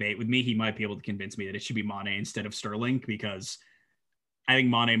have this debate with me, he might be able to convince me that it should be Mane instead of Sterling, because I think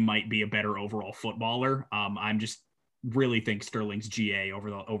Mane might be a better overall footballer. I'm just really think Sterling's GA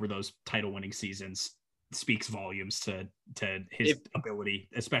over those title winning seasons speaks volumes to his ability,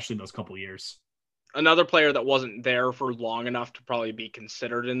 especially those couple years. Another player that wasn't there for long enough to probably be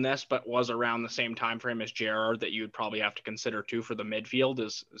considered in this, but was around the same time frame as Gerrard that you would probably have to consider too for the midfield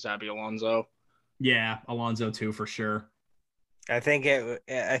is Xabi Alonso. Yeah, Alonso too, for sure. I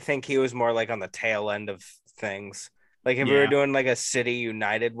think he was more like on the tail end of things. Like if we were doing like a City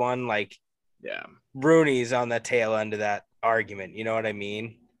United one, like Rooney's on the tail end of that argument. You know what I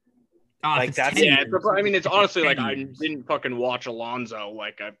mean? Like that's it's honestly like I didn't fucking watch Alonso.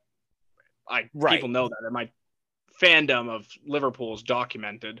 Like people know that, and my fandom of Liverpool is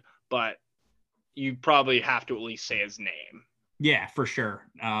documented, but you probably have to at least say his name. Yeah, for sure.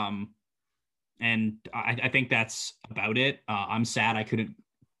 And I think that's about it. I'm sad I couldn't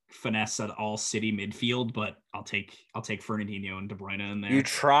finesse at all City midfield, but I'll take Fernandinho and De Bruyne in there. You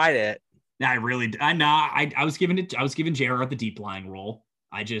tried it. I was giving Gerrard the deep lying role.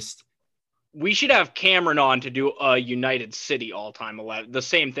 We should have Cameron on to do a United City all-time 11. The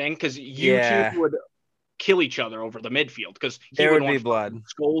same thing, because you two would kill each other over the midfield, because there would be blood.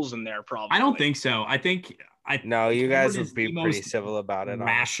 Skulls in there, probably. I don't think so. I think no, you guys would be pretty civil about it.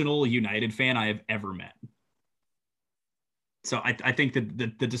 Rational United fan I have ever met. So I think that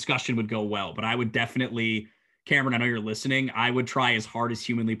the discussion would go well, but I would definitely, Cameron, I know you're listening, I would try as hard as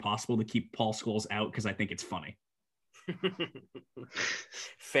humanly possible to keep Paul Scholes out, because I think it's funny.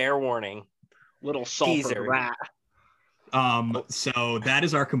 Fair warning. Little salt for rat. So that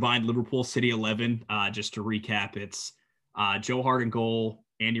is our combined Liverpool City 11. Just to recap, it's Joe Hart in goal,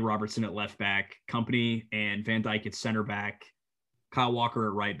 Andy Robertson at left back, Company and Van Dijk at center back, Kyle Walker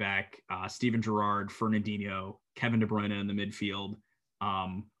at right back, Steven Gerrard, Fernandinho, Kevin De Bruyne in the midfield.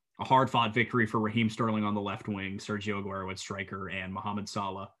 A hard-fought victory for Raheem Sterling on the left wing, Sergio Aguero at striker, and Mohamed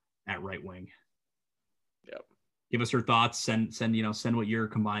Salah at right wing. Yep. Give us your thoughts. Send what your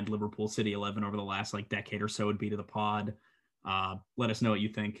combined Liverpool City 11 over the last decade or so would be to the pod. Let us know what you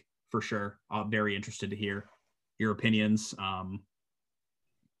think, for sure. I'm very interested to hear your opinions.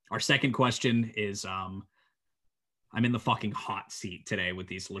 Our second question is, I'm in the fucking hot seat today with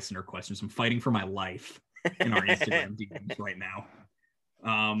these listener questions. I'm fighting for my life in our Instagram DMs right now.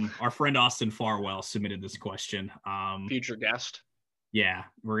 Our friend Austin Farwell submitted this question. Future guest. Yeah,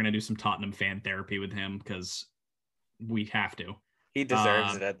 we're going to do some Tottenham fan therapy with him, because we have to. He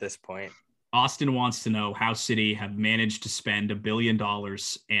deserves it at this point. Austin wants to know how City have managed to spend $1 billion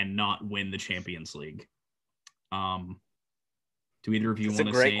and not win the Champions League. Do either of you want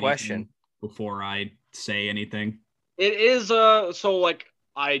to say anything before I say anything? It is so like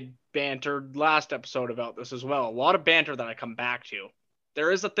I bantered last episode about this as well. A lot of banter that I come back to.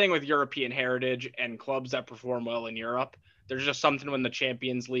 There is a thing with European heritage and clubs that perform well in Europe. There's just something when the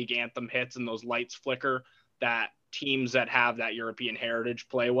Champions League anthem hits and those lights flicker that teams that have that European heritage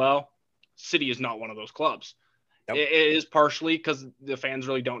play well. City is not one of those clubs. Nope. It is partially because the fans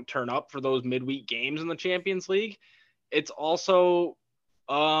really don't turn up for those midweek games in the Champions League. It's also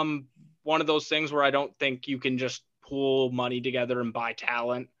one of those things where I don't think you can just pool money together and buy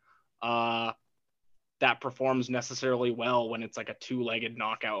talent that performs necessarily well when it's like a two-legged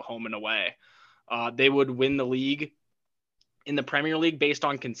knockout home and away. They would win the league in the Premier League based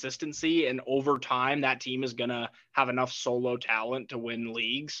on consistency, and over time that team is going to have enough solo talent to win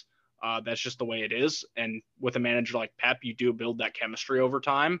leagues. That's just the way it is. And with a manager like Pep, you do build that chemistry over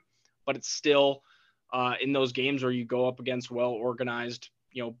time, but it's still in those games where you go up against well-organized,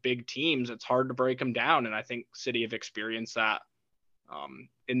 big teams, it's hard to break them down. And I think City have experienced that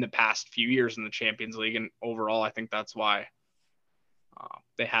in the past few years in the Champions League. And overall, I think that's why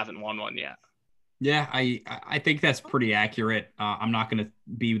they haven't won one yet. Yeah, I think that's pretty accurate. I'm not going to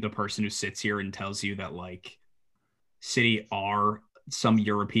be the person who sits here and tells you that City are some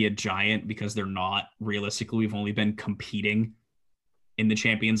European giant, because they're not. Realistically, we've only been competing in the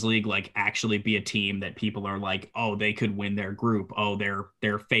Champions League, actually be a team that people are like, oh, they could win their group. Oh,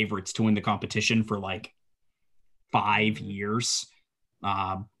 they're favorites to win the competition for 5 years.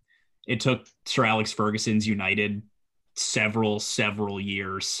 It took Sir Alex Ferguson's United several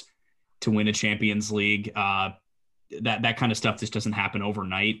years to win a Champions League. That kind of stuff just doesn't happen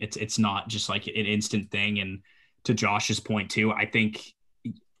overnight. It's not just like an instant thing. And to Josh's point too, I think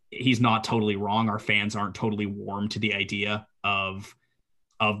he's not totally wrong. Our fans aren't totally warm to the idea of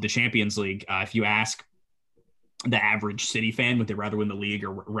the Champions League. If you ask the average City fan, would they rather win the league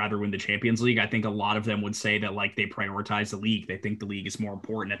or rather win the Champions League? I think a lot of them would say that like they prioritize the league. They think the league is more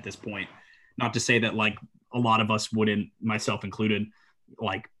important at this point. Not to say that like a lot of us wouldn't, myself included,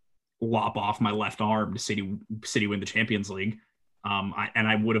 like lop off my left arm to City win the Champions League.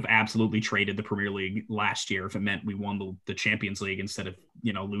 I would have absolutely traded the Premier League last year if it meant we won the Champions League instead of,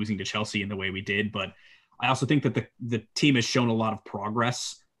 losing to Chelsea in the way we did. But I also think that the team has shown a lot of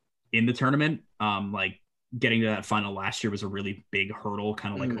progress in the tournament. Like getting to that final last year was a really big hurdle,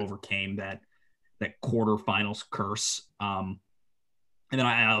 kind of like overcame that quarterfinals curse. And then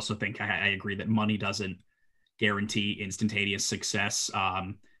I also think I agree that money doesn't guarantee instantaneous success.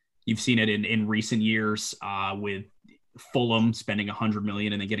 You've seen it in recent years with Fulham spending $100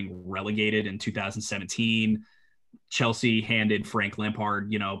 million and then getting relegated in 2017. Chelsea handed Frank Lampard,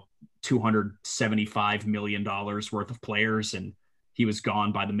 $275 million worth of players, and he was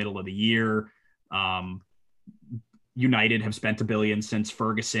gone by the middle of the year. United have spent $1 billion since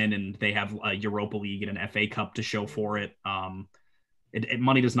Ferguson, and they have a Europa League and an FA Cup to show for it.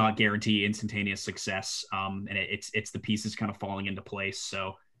 Money does not guarantee instantaneous success, and it's the pieces kind of falling into place.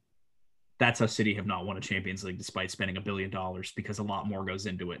 So that's how City have not won a Champions League despite spending $1 billion, because a lot more goes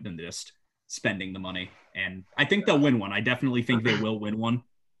into it than just spending the money. And I think they'll win one. I definitely think they will win one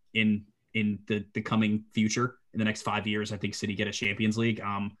in the coming future. In the next 5 years, I think City get a Champions League.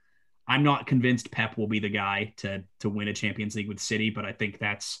 I'm not convinced Pep will be the guy to win a Champions League with City, but I think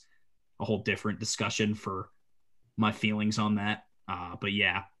that's a whole different discussion for my feelings on that. But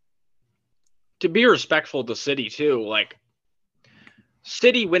yeah. To be respectful to City too, like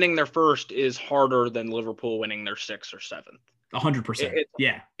City winning their first is harder than Liverpool winning their sixth or seventh. 100%.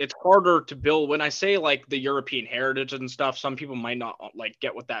 Yeah. It's harder to build. When I say like the European heritage and stuff, some people might not like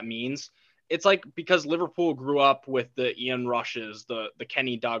get what that means. It's like because Liverpool grew up with the Ian Rushes, the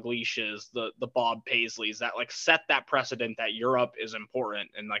Kenny Dalglishes, the Bob Paisleys that like set that precedent that Europe is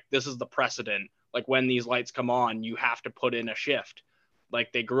important. And like, this is the precedent. Like when these lights come on, you have to put in a shift.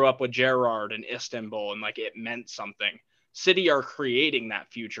 Like they grew up with Gerrard and Istanbul and like it meant something. City are creating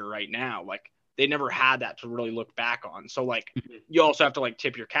that future right now. Like they never had that to really look back on. So like you also have to like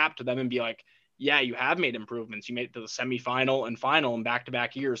tip your cap to them and be like, yeah, you have made improvements. You made it to the semifinal and final in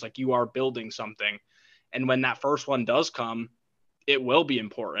back-to-back years. Like you are building something. And when that first one does come, it will be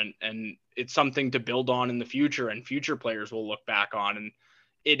important. And it's something to build on in the future and future players will look back on. And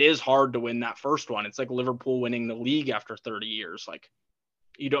it is hard to win that first one. It's like Liverpool winning the league after 30 years. Like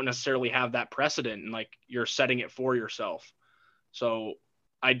you don't necessarily have that precedent and like you're setting it for yourself. So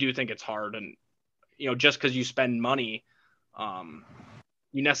I do think it's hard. And, just because you spend money,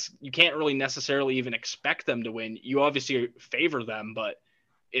 you can't really necessarily even expect them to win. You obviously favor them, but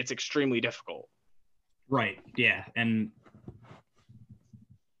it's extremely difficult. Right. Yeah. And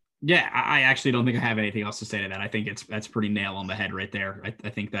yeah, I actually don't think I have anything else to say to that. I think that's pretty nail on the head right there. I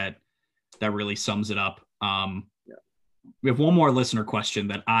think that really sums it up. We have one more listener question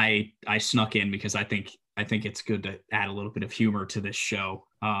that I snuck in because I think it's good to add a little bit of humor to this show.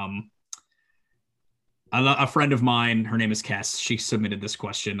 A friend of mine, her name is Kess. She submitted this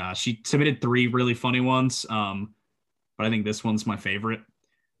question. She submitted 3 really funny ones, but I think this one's my favorite.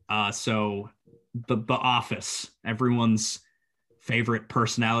 So the Office, everyone's favorite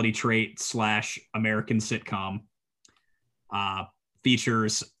personality trait / American sitcom,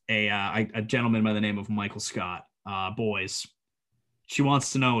 features a gentleman by the name of Michael Scott. Boys, she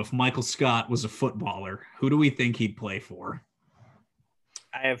wants to know if Michael Scott was a footballer, who do we think he'd play for?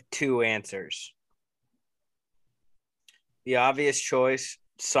 I have 2 answers. The obvious choice,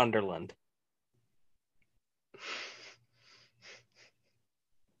 Sunderland.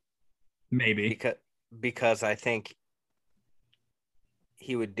 Maybe. Because I think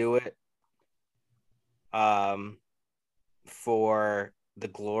he would do it for the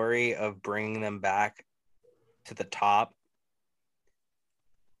glory of bringing them back to the top.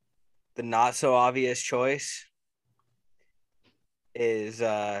 The not so obvious choice is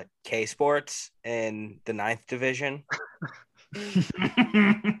K Sports in the 9th division.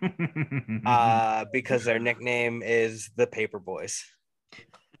 Because their nickname is the Paper Boys.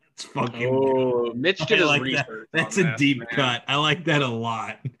 It's fucking Mitch did his like research. That's a deep cut. I like that a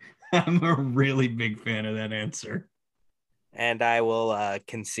lot. I'm a really big fan of that answer. And I will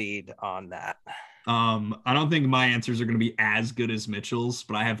concede on that. I don't think my answers are going to be as good as Mitchell's,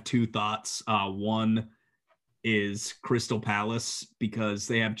 but I have 2 thoughts. One, is Crystal Palace because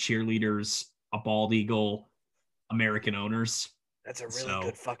they have cheerleaders, a bald eagle, American owners. That's a really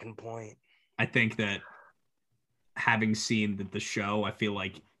good fucking point. I think that having seen the show, I feel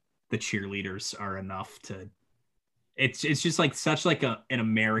like the cheerleaders are enough to. It's just like such like an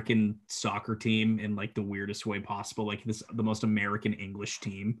American soccer team in like the weirdest way possible. Like the most American English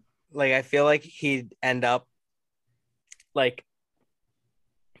team. Like I feel like he'd end up like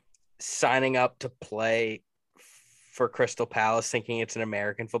signing up to play for Crystal Palace, thinking it's an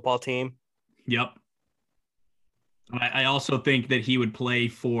American football team. Yep. I also think that he would play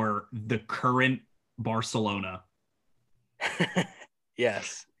for the current Barcelona.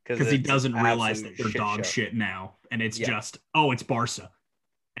 Yes. Because he doesn't realize that they're dog shit now. And it's just, it's Barca.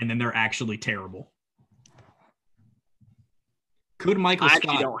 And then they're actually terrible. Could Michael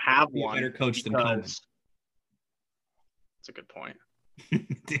Scott don't have be a better coach than Koeman? That's a good point.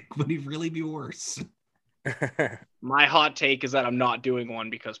 Would he really be worse? My hot take is that I'm not doing one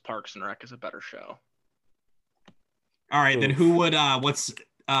because Parks and Rec is a better show. All right, then who would Leslie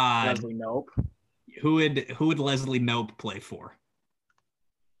Knope? Who would Leslie Knope play for?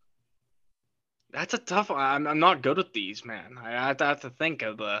 That's a tough one. I'm not good at these, man. I have to think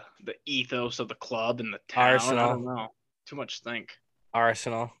of the ethos of the club and the town. Arsenal. I don't know. Too much to think.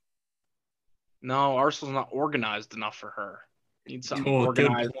 Arsenal. No, Arsenal's not organized enough for her. Need something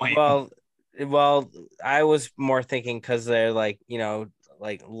organized. Well, I was more thinking because they're like,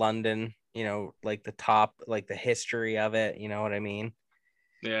 like London, like the top, like the history of it. You know what I mean?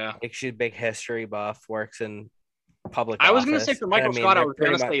 Yeah. Like she's a big history buff, works in public. I was going to say for Michael Scott, I was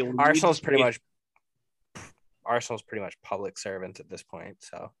going to say Arsenal's pretty much public servants at this point.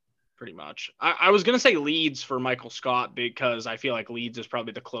 So pretty much. I was going to say Leeds for Michael Scott because I feel like Leeds is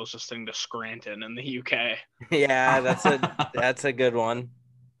probably the closest thing to Scranton in the UK. Yeah, that's a good one.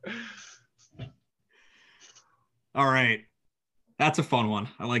 All right. That's a fun one.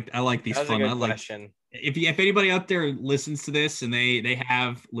 I like these fun. I like question. If anybody out there listens to this and they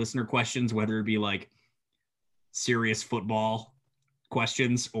have listener questions, whether it be like serious football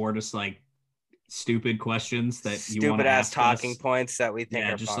questions or just like stupid questions that you want to ask talking us, points that we think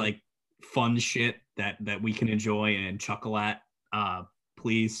are just fun. like fun shit that we can enjoy and chuckle at,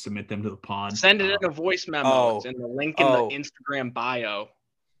 please submit them to the pod. Send it in a voice memo. It's in the link in the Instagram bio.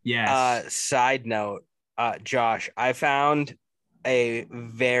 Yes. Side note, Josh, I found a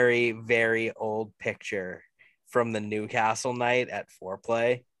very, very old picture from the Newcastle night at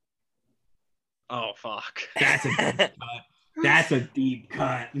Foreplay. Oh, fuck. That's a deep cut. That's a deep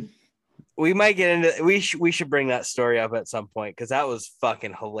cut. We might get into we should bring that story up at some point because that was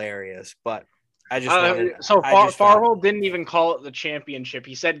fucking hilarious. But I just Farwell didn't even call it the championship.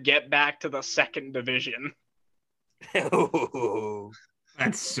 He said get back to the second division. That's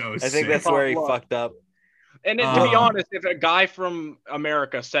so sick. I think that's where he fucked up. And to be honest, if a guy from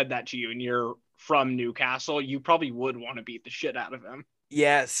America said that to you and you're from Newcastle, you probably would want to beat the shit out of him.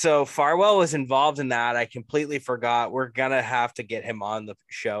 Yeah, so Farwell was involved in that. I completely forgot. We're going to have to get him on the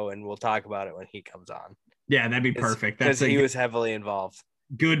show, and we'll talk about it when he comes on. Yeah, that'd be perfect. Because he was heavily involved.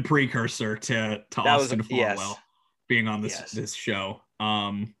 Good precursor to Austin Farwell being on this show.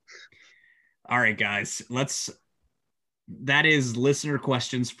 All right, guys. That is listener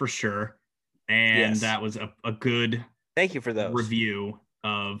questions for sure. And that was a good thank you for those review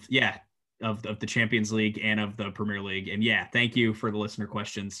of the Champions League and of the Premier League. And thank you for the listener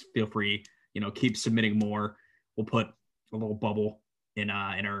questions. Feel free, keep submitting more. We'll put a little bubble in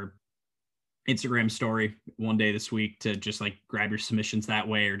our Instagram story one day this week to just like grab your submissions that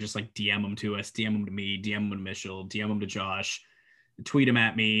way, or just like DM them to us, DM them to me, DM them to Mitchell, DM them to Josh, tweet them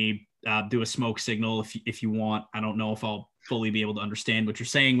at me, do a smoke signal if you want. I don't know if I'll fully be able to understand what you're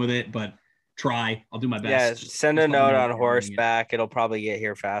saying with it, but try. I'll do my best. Yeah, send a note on horseback. It'll probably get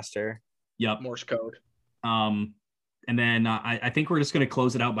here faster. Yep. Morse code. And then I think we're just going to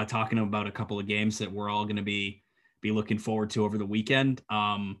close it out by talking about a couple of games that we're all going to be looking forward to over the weekend.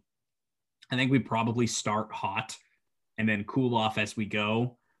 I think we probably start hot and then cool off as we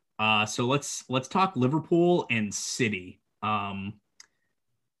go. So let's talk Liverpool and City. I'll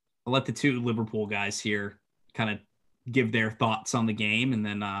let the two Liverpool guys here kind of give their thoughts on the game, and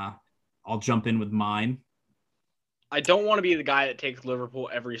then I'll jump in with mine. I don't want to be the guy that takes Liverpool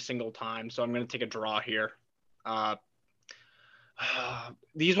every single time, so I'm going to take a draw here.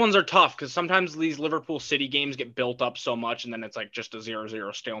 These ones are tough because sometimes these Liverpool City games get built up so much, and then it's like just a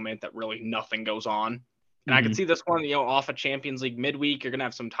 0-0 stalemate that really nothing goes on. And I can see this one, off a Champions League midweek, you're going to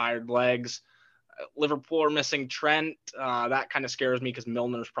have some tired legs. Liverpool are missing Trent. That kind of scares me because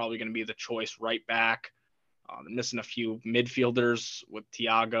Milner's probably going to be the choice right back. They're missing a few midfielders with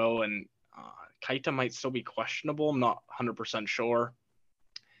Thiago and Keita might still be questionable. I'm not 100% sure.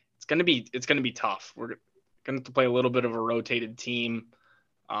 It's gonna be tough. We're gonna have to play a little bit of a rotated team.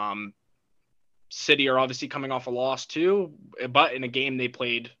 City are obviously coming off a loss too, but in a game they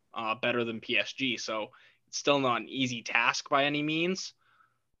played better than PSG, so it's still not an easy task by any means.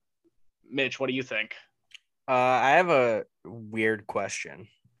 Mitch, what do you think? I have a weird question,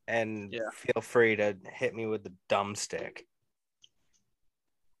 and Yeah. feel free to hit me with the dumb stick.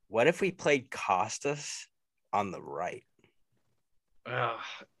 What if we played Costas on the right?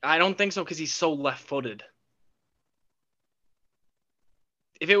 I don't think so because he's so left-footed.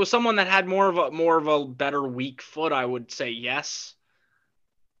 If it was someone that had more of a better weak foot, I would say yes.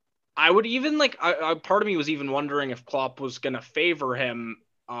 I would even part of me was even wondering if Klopp was going to favor him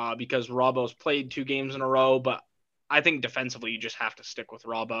because Robbo's played 2 games in a row, but I think defensively you just have to stick with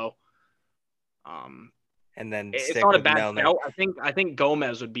Robbo. And then It's stick not a with bad Milner. shout. I think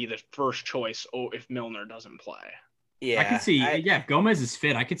Gomez would be the first choice if Milner doesn't play. Yeah, I could see. Gomez is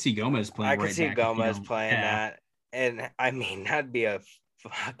fit. I could see Gomez playing. I could right see back Gomez playing yeah. that, and I mean that'd be a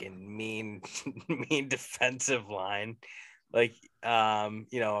fucking mean defensive line. Like,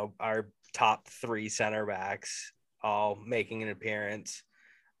 our top 3 center backs all making an appearance.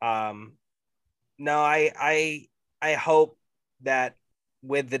 No, I hope that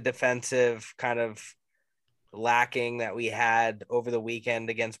with the defensive kind of lacking that we had over the weekend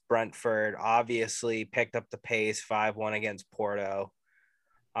against Brentford, obviously picked up the pace 5-1 against Porto.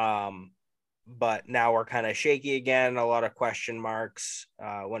 But now we're kind of shaky again, a lot of question marks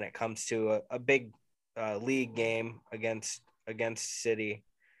when it comes to a big league game against City.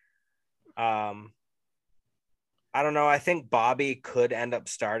 I don't know. I think Bobby could end up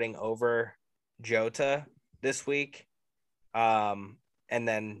starting over Jota this week. And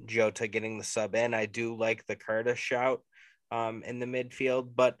then Jota getting the sub in. I do like the Curtis shout in the midfield,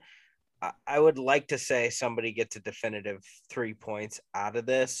 but I would like to say somebody gets a definitive 3 points out of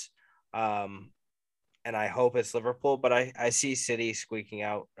this. And I hope it's Liverpool, but I see City squeaking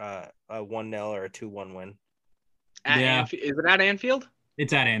out a 1-0 or a 2-1 win. Is it at Anfield?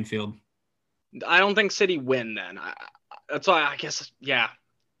 It's at Anfield. I don't think City win then. That's why I guess, yeah.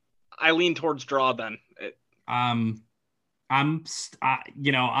 I lean towards draw then. I've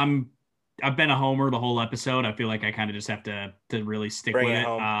been a homer the whole episode. I feel like I kind of just have to really stick with it.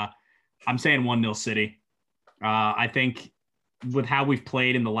 I'm saying 1-0 City. I think with how we've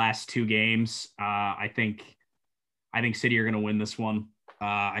played in the last 2 games, I think City are going to win this one.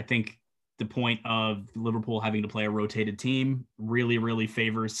 I think the point of Liverpool having to play a rotated team really, really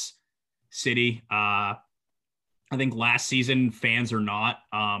favors City. I think last season, fans or not,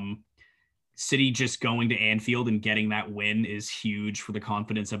 City just going to Anfield and getting that win is huge for the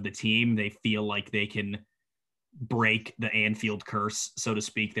confidence of the team. They feel like they can break the Anfield curse, so to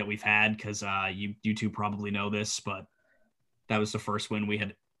speak, that we've had, because you two probably know this, but that was the first win we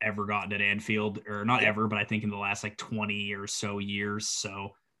had ever gotten at Anfield, or not ever, but I think in the last 20 or so years. So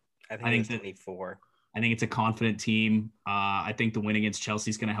I think it's 24. I think it's a confident team. I think the win against Chelsea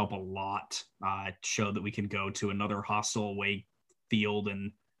is going to help a lot. Show that we can go to another hostile away field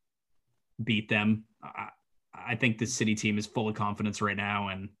and beat them. I think the City team is full of confidence right now,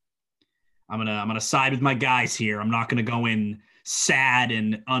 and I'm gonna side with my guys here. I'm not gonna go in sad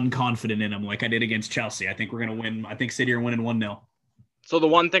and unconfident in them like I did against Chelsea. I think we're gonna win. I think City are winning 1-0. So the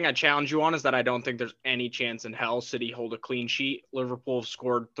one thing I challenge you on is that I don't think there's any chance in hell City hold a clean sheet. Liverpool have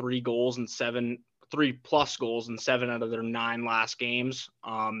scored 3 plus goals in 7 out of their 9 last games,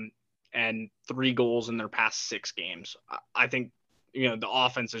 and 3 goals in their past 6 games. I think the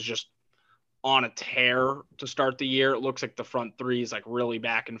offense is just on a tear to start the year. It looks like the front 3 is really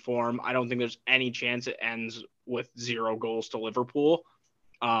back in form. I don't think there's any chance it ends with 0 goals to Liverpool.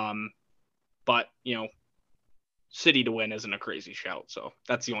 But City to win isn't a crazy shout. So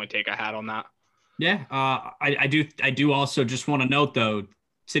that's the only take I had on that. Yeah. I do also just want to note though,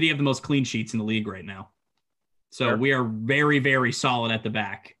 City have the most clean sheets in the league right now. So sure. We are very, very solid at the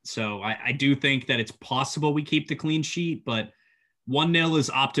back. So I do think that it's possible we keep the clean sheet, but 1-0 is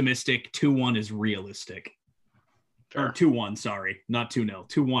optimistic. 2-1 is realistic. Fair. Or 2-1, sorry. Not 2-0.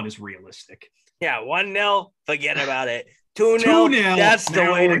 2-1 is realistic. Yeah, 1-0, forget about it. 2-0, that's the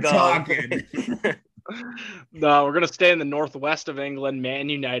way to go. No, we're going to stay in the northwest of England. Man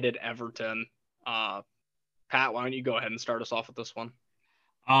United, Everton. Pat, why don't you go ahead and start us off with this one?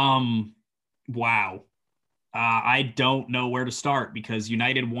 Wow. I don't know where to start because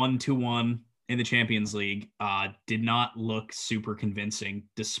United won 2-1 in the Champions League. Did not look super convincing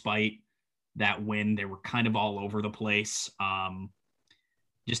despite that win. They were kind of all over the place.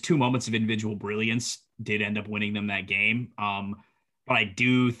 Just 2 moments of individual brilliance did end up winning them that game. But I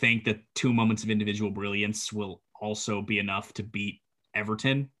do think that 2 moments of individual brilliance will also be enough to beat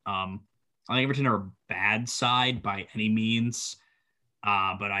Everton. I think Everton are a bad side by any means,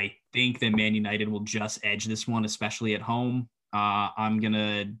 but I think that Man United will just edge this one, especially at home. I'm going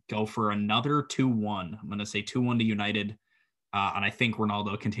to go for another 2-1. I'm going to say 2-1 to United, and I think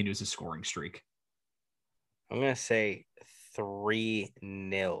Ronaldo continues his scoring streak. I'm going to say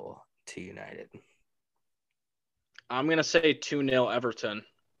 3-0 to United. I'm going to say 2-0 Everton.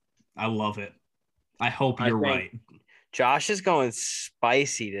 I love it. I hope you're right. Josh is going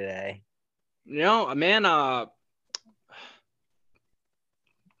spicy today. Man, why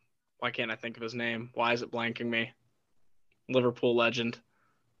can't I think of his name? Why is it blanking me? Liverpool legend.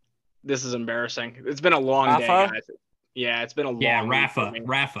 This is embarrassing. It's been a long day, guys. Yeah, it's been a long Rafa,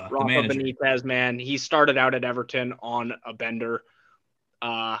 the manager. Benitez, man. He started out at Everton on a bender.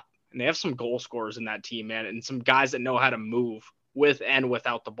 And they have some goal scorers in that team, man, and some guys that know how to move with and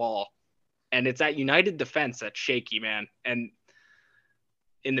without the ball. And it's that United defense that's shaky, man. And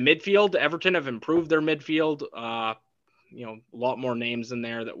in the midfield, Everton have improved their midfield. A lot more names in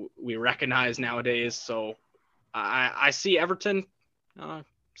there that we recognize nowadays. So I see Everton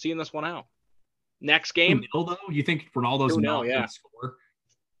seeing this one out. Next game. 2-0, though? You think Ronaldo's not going to score?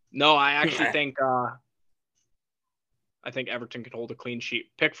 No, I actually think Everton could hold a clean sheet.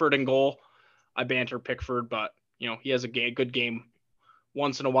 Pickford in goal. I banter Pickford, but he has a good game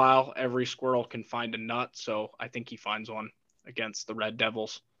once in a while. Every squirrel can find a nut, so I think he finds one against the Red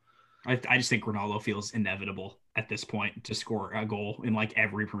Devils. I just think Ronaldo feels inevitable at this point to score a goal in like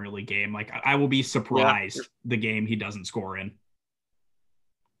every Premier League game. Like I will be surprised the game he doesn't score in.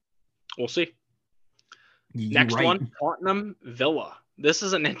 We'll see. Next one, Tottenham Villa. This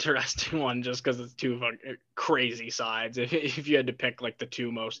is an interesting one just because it's two crazy sides. If you had to pick like the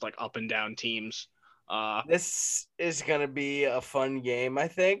two most like up and down teams. This is going to be a fun game, I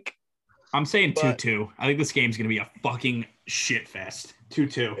think. I'm saying 2-2. I think this game's going to be a fucking shit fest.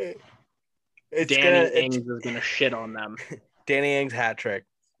 2-2. Danny Ings is going to shit on them. Danny Ings hat trick.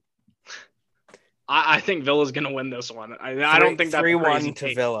 I think Villa's going to win this one. I don't think that's 3-1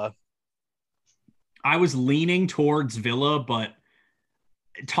 to Villa. I was leaning towards Villa, but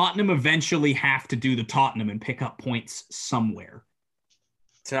Tottenham eventually have to do the Tottenham and pick up points somewhere.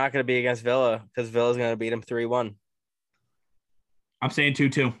 It's not going to be against Villa because Villa's going to beat them 3-1. I'm saying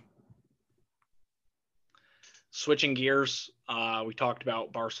 2-2. Switching gears, we talked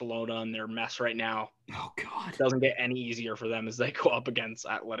about Barcelona and their mess right now. Oh, God. It doesn't get any easier for them as they go up against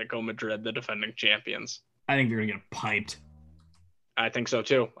Atletico Madrid, the defending champions. I think they're going to get piped. I think so,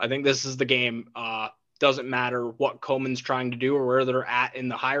 too. I think this is the game. Doesn't matter what Koeman's trying to do or where they're at in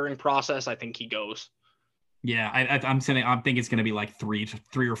the hiring process. I think he goes. Yeah, I think it's going to be like three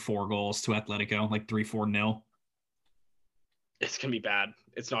or four goals to Atletico, like 3-4-0. It's going to be bad.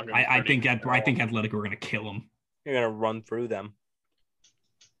 It's not going to be I think Atletico are going to kill them. You're going to run through them.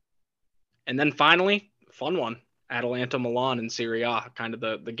 And then finally, fun one, Atalanta Milan in Serie A, kind of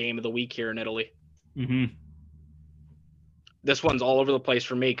the game of the week here in Italy. Mm-hmm. This one's all over the place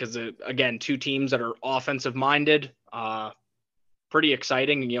for me because, again, two teams that are offensive-minded, pretty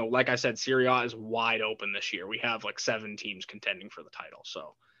exciting. Like I said, Serie A is wide open this year. We have like 7 teams contending for the title.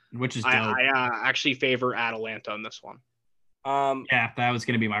 So, which is dope. I actually favor Atalanta on this one. Yeah, that was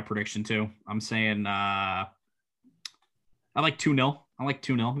going to be my prediction too. I'm saying I like 2-0. I'm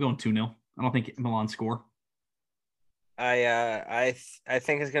going 2-0. I don't think Milan score. I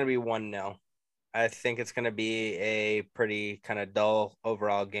think it's going to be 1-0. I think it's going to be a pretty kind of dull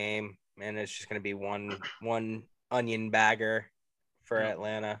overall game, and it's just going to be one onion bagger for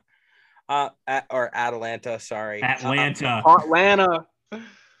Atlanta. Or Atalanta, sorry. Atlanta.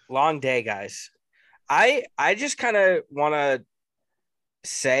 Long day, guys. I just kind of want to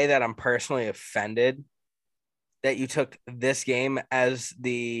say that I'm personally offended that you took this game as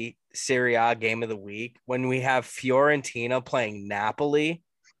the Serie A game of the week when we have Fiorentina playing Napoli.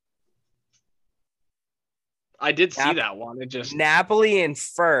 I did see that one. Napoli in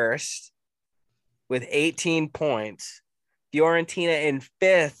first with 18 points. Fiorentina in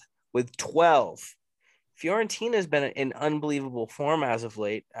fifth with 12. Fiorentina has been in unbelievable form as of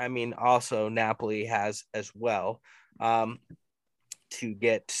late. I mean, also Napoli has as well to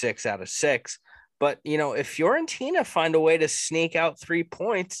get 6 out of 6. But, if Fiorentina find a way to sneak out 3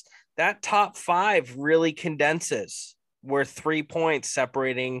 points, that top 5 really condenses. We're 3 points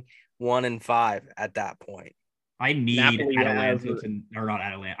separating 1 and 5 at that point. I need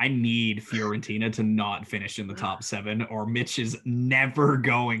I need Fiorentina to not finish in the top 7, or Mitch is never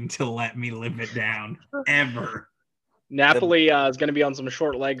going to let me live it down ever. Napoli is going to be on some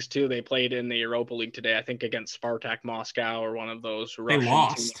short legs too. They played in the Europa League today, I think against Spartak Moscow or one of those Russian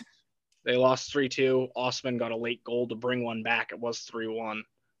lost. teams. They lost 3-2. Osman got a late goal to bring one back. It was 3-1.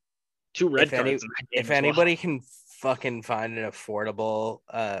 2 red cards in that game. If anybody can fucking find an affordable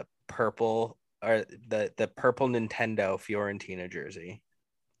purple or the purple Nintendo Fiorentina jersey,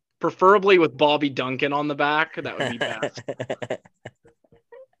 preferably with Bobby Duncan on the back, that would be best.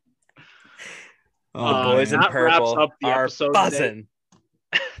 The boys in purple are buzzing.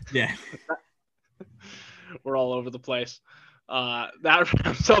 Yeah. We're all over the place. That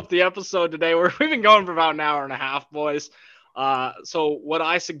wraps up the episode today. We've been going for about an hour and a half, boys. So what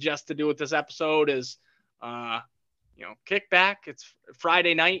I suggest to do with this episode is, kick back. It's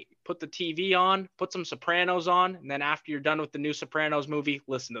Friday night. Put the TV on. Put some Sopranos on. And then after you're done with the new Sopranos movie,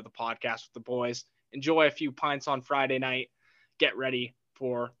 listen to the podcast with the boys. Enjoy a few pints on Friday night. Get ready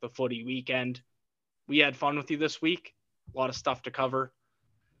for the footy weekend. We had fun with you this week. A lot of stuff to cover.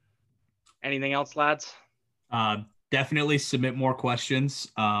 Anything else, lads? Definitely submit more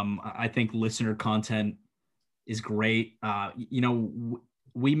questions. I think listener content is great.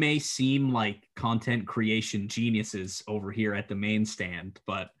 We may seem like content creation geniuses over here at the main stand,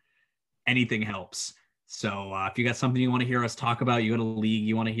 but anything helps. So if you got something you want to hear us talk about, you got a league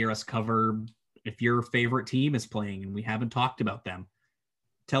you want to hear us cover, if your favorite team is playing and we haven't talked about them,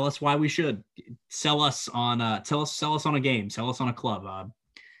 tell us why we should. Sell us on a game, sell us on a club.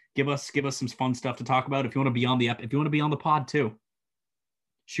 Give us some fun stuff to talk about. If you want to be on the pod too,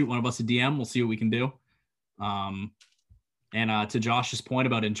 shoot one of us a DM. We'll see what we can do. And to Josh's point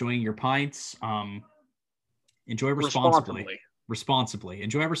about enjoying your pints, enjoy responsibly.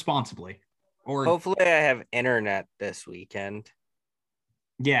 Enjoy responsibly. Or hopefully I have internet this weekend.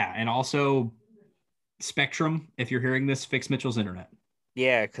 Yeah, and also Spectrum, if you're hearing this, fix Mitchell's internet.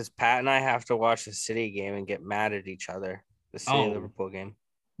 Yeah, because Pat and I have to watch the City game and get mad at each other. The City Liverpool game.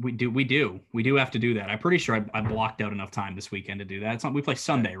 We do have to do that. I'm pretty sure I blocked out enough time this weekend to do that. We play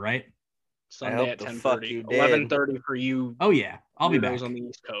Sunday, right? Sunday at 10:30. 11:30 for you. Oh yeah, I'll be back on the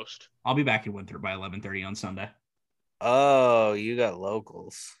East Coast. I'll be back in Winthrop by 11:30 on Sunday. Oh, you got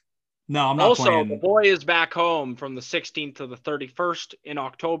locals. No, I'm not playing. Also, the boy is back home from the 16th to the 31st in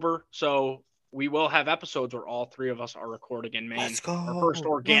October, so we will have episodes where all three of us are recording in Maine. Let's go. Our first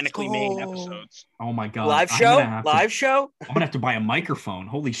organically Maine episodes. Oh my god! Live show. I'm gonna have to buy a microphone.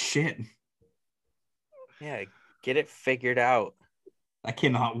 Holy shit! Yeah, get it figured out. I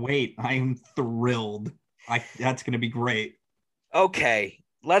cannot wait. I am thrilled. That's going to be great. Okay,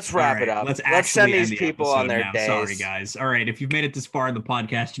 let's wrap it up. Let's send these people on their days. Sorry, guys. All right, if you've made it this far in the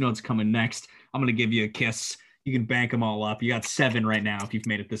podcast, you know what's coming next. I'm going to give you a kiss. You can bank them all up. You got 7 right now if you've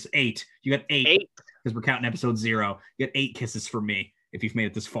made it this 8. You got 8 because we're counting episode 0. You got 8 kisses from me if you've made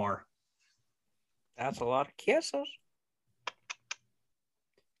it this far. That's a lot of kisses.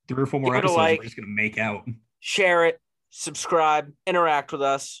 3 or 4 more episodes, we're just going to make out. Share it. Subscribe, interact with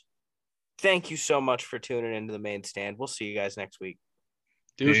us. Thank you so much for tuning into the main stand. We'll see you guys next week.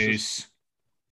 Peace.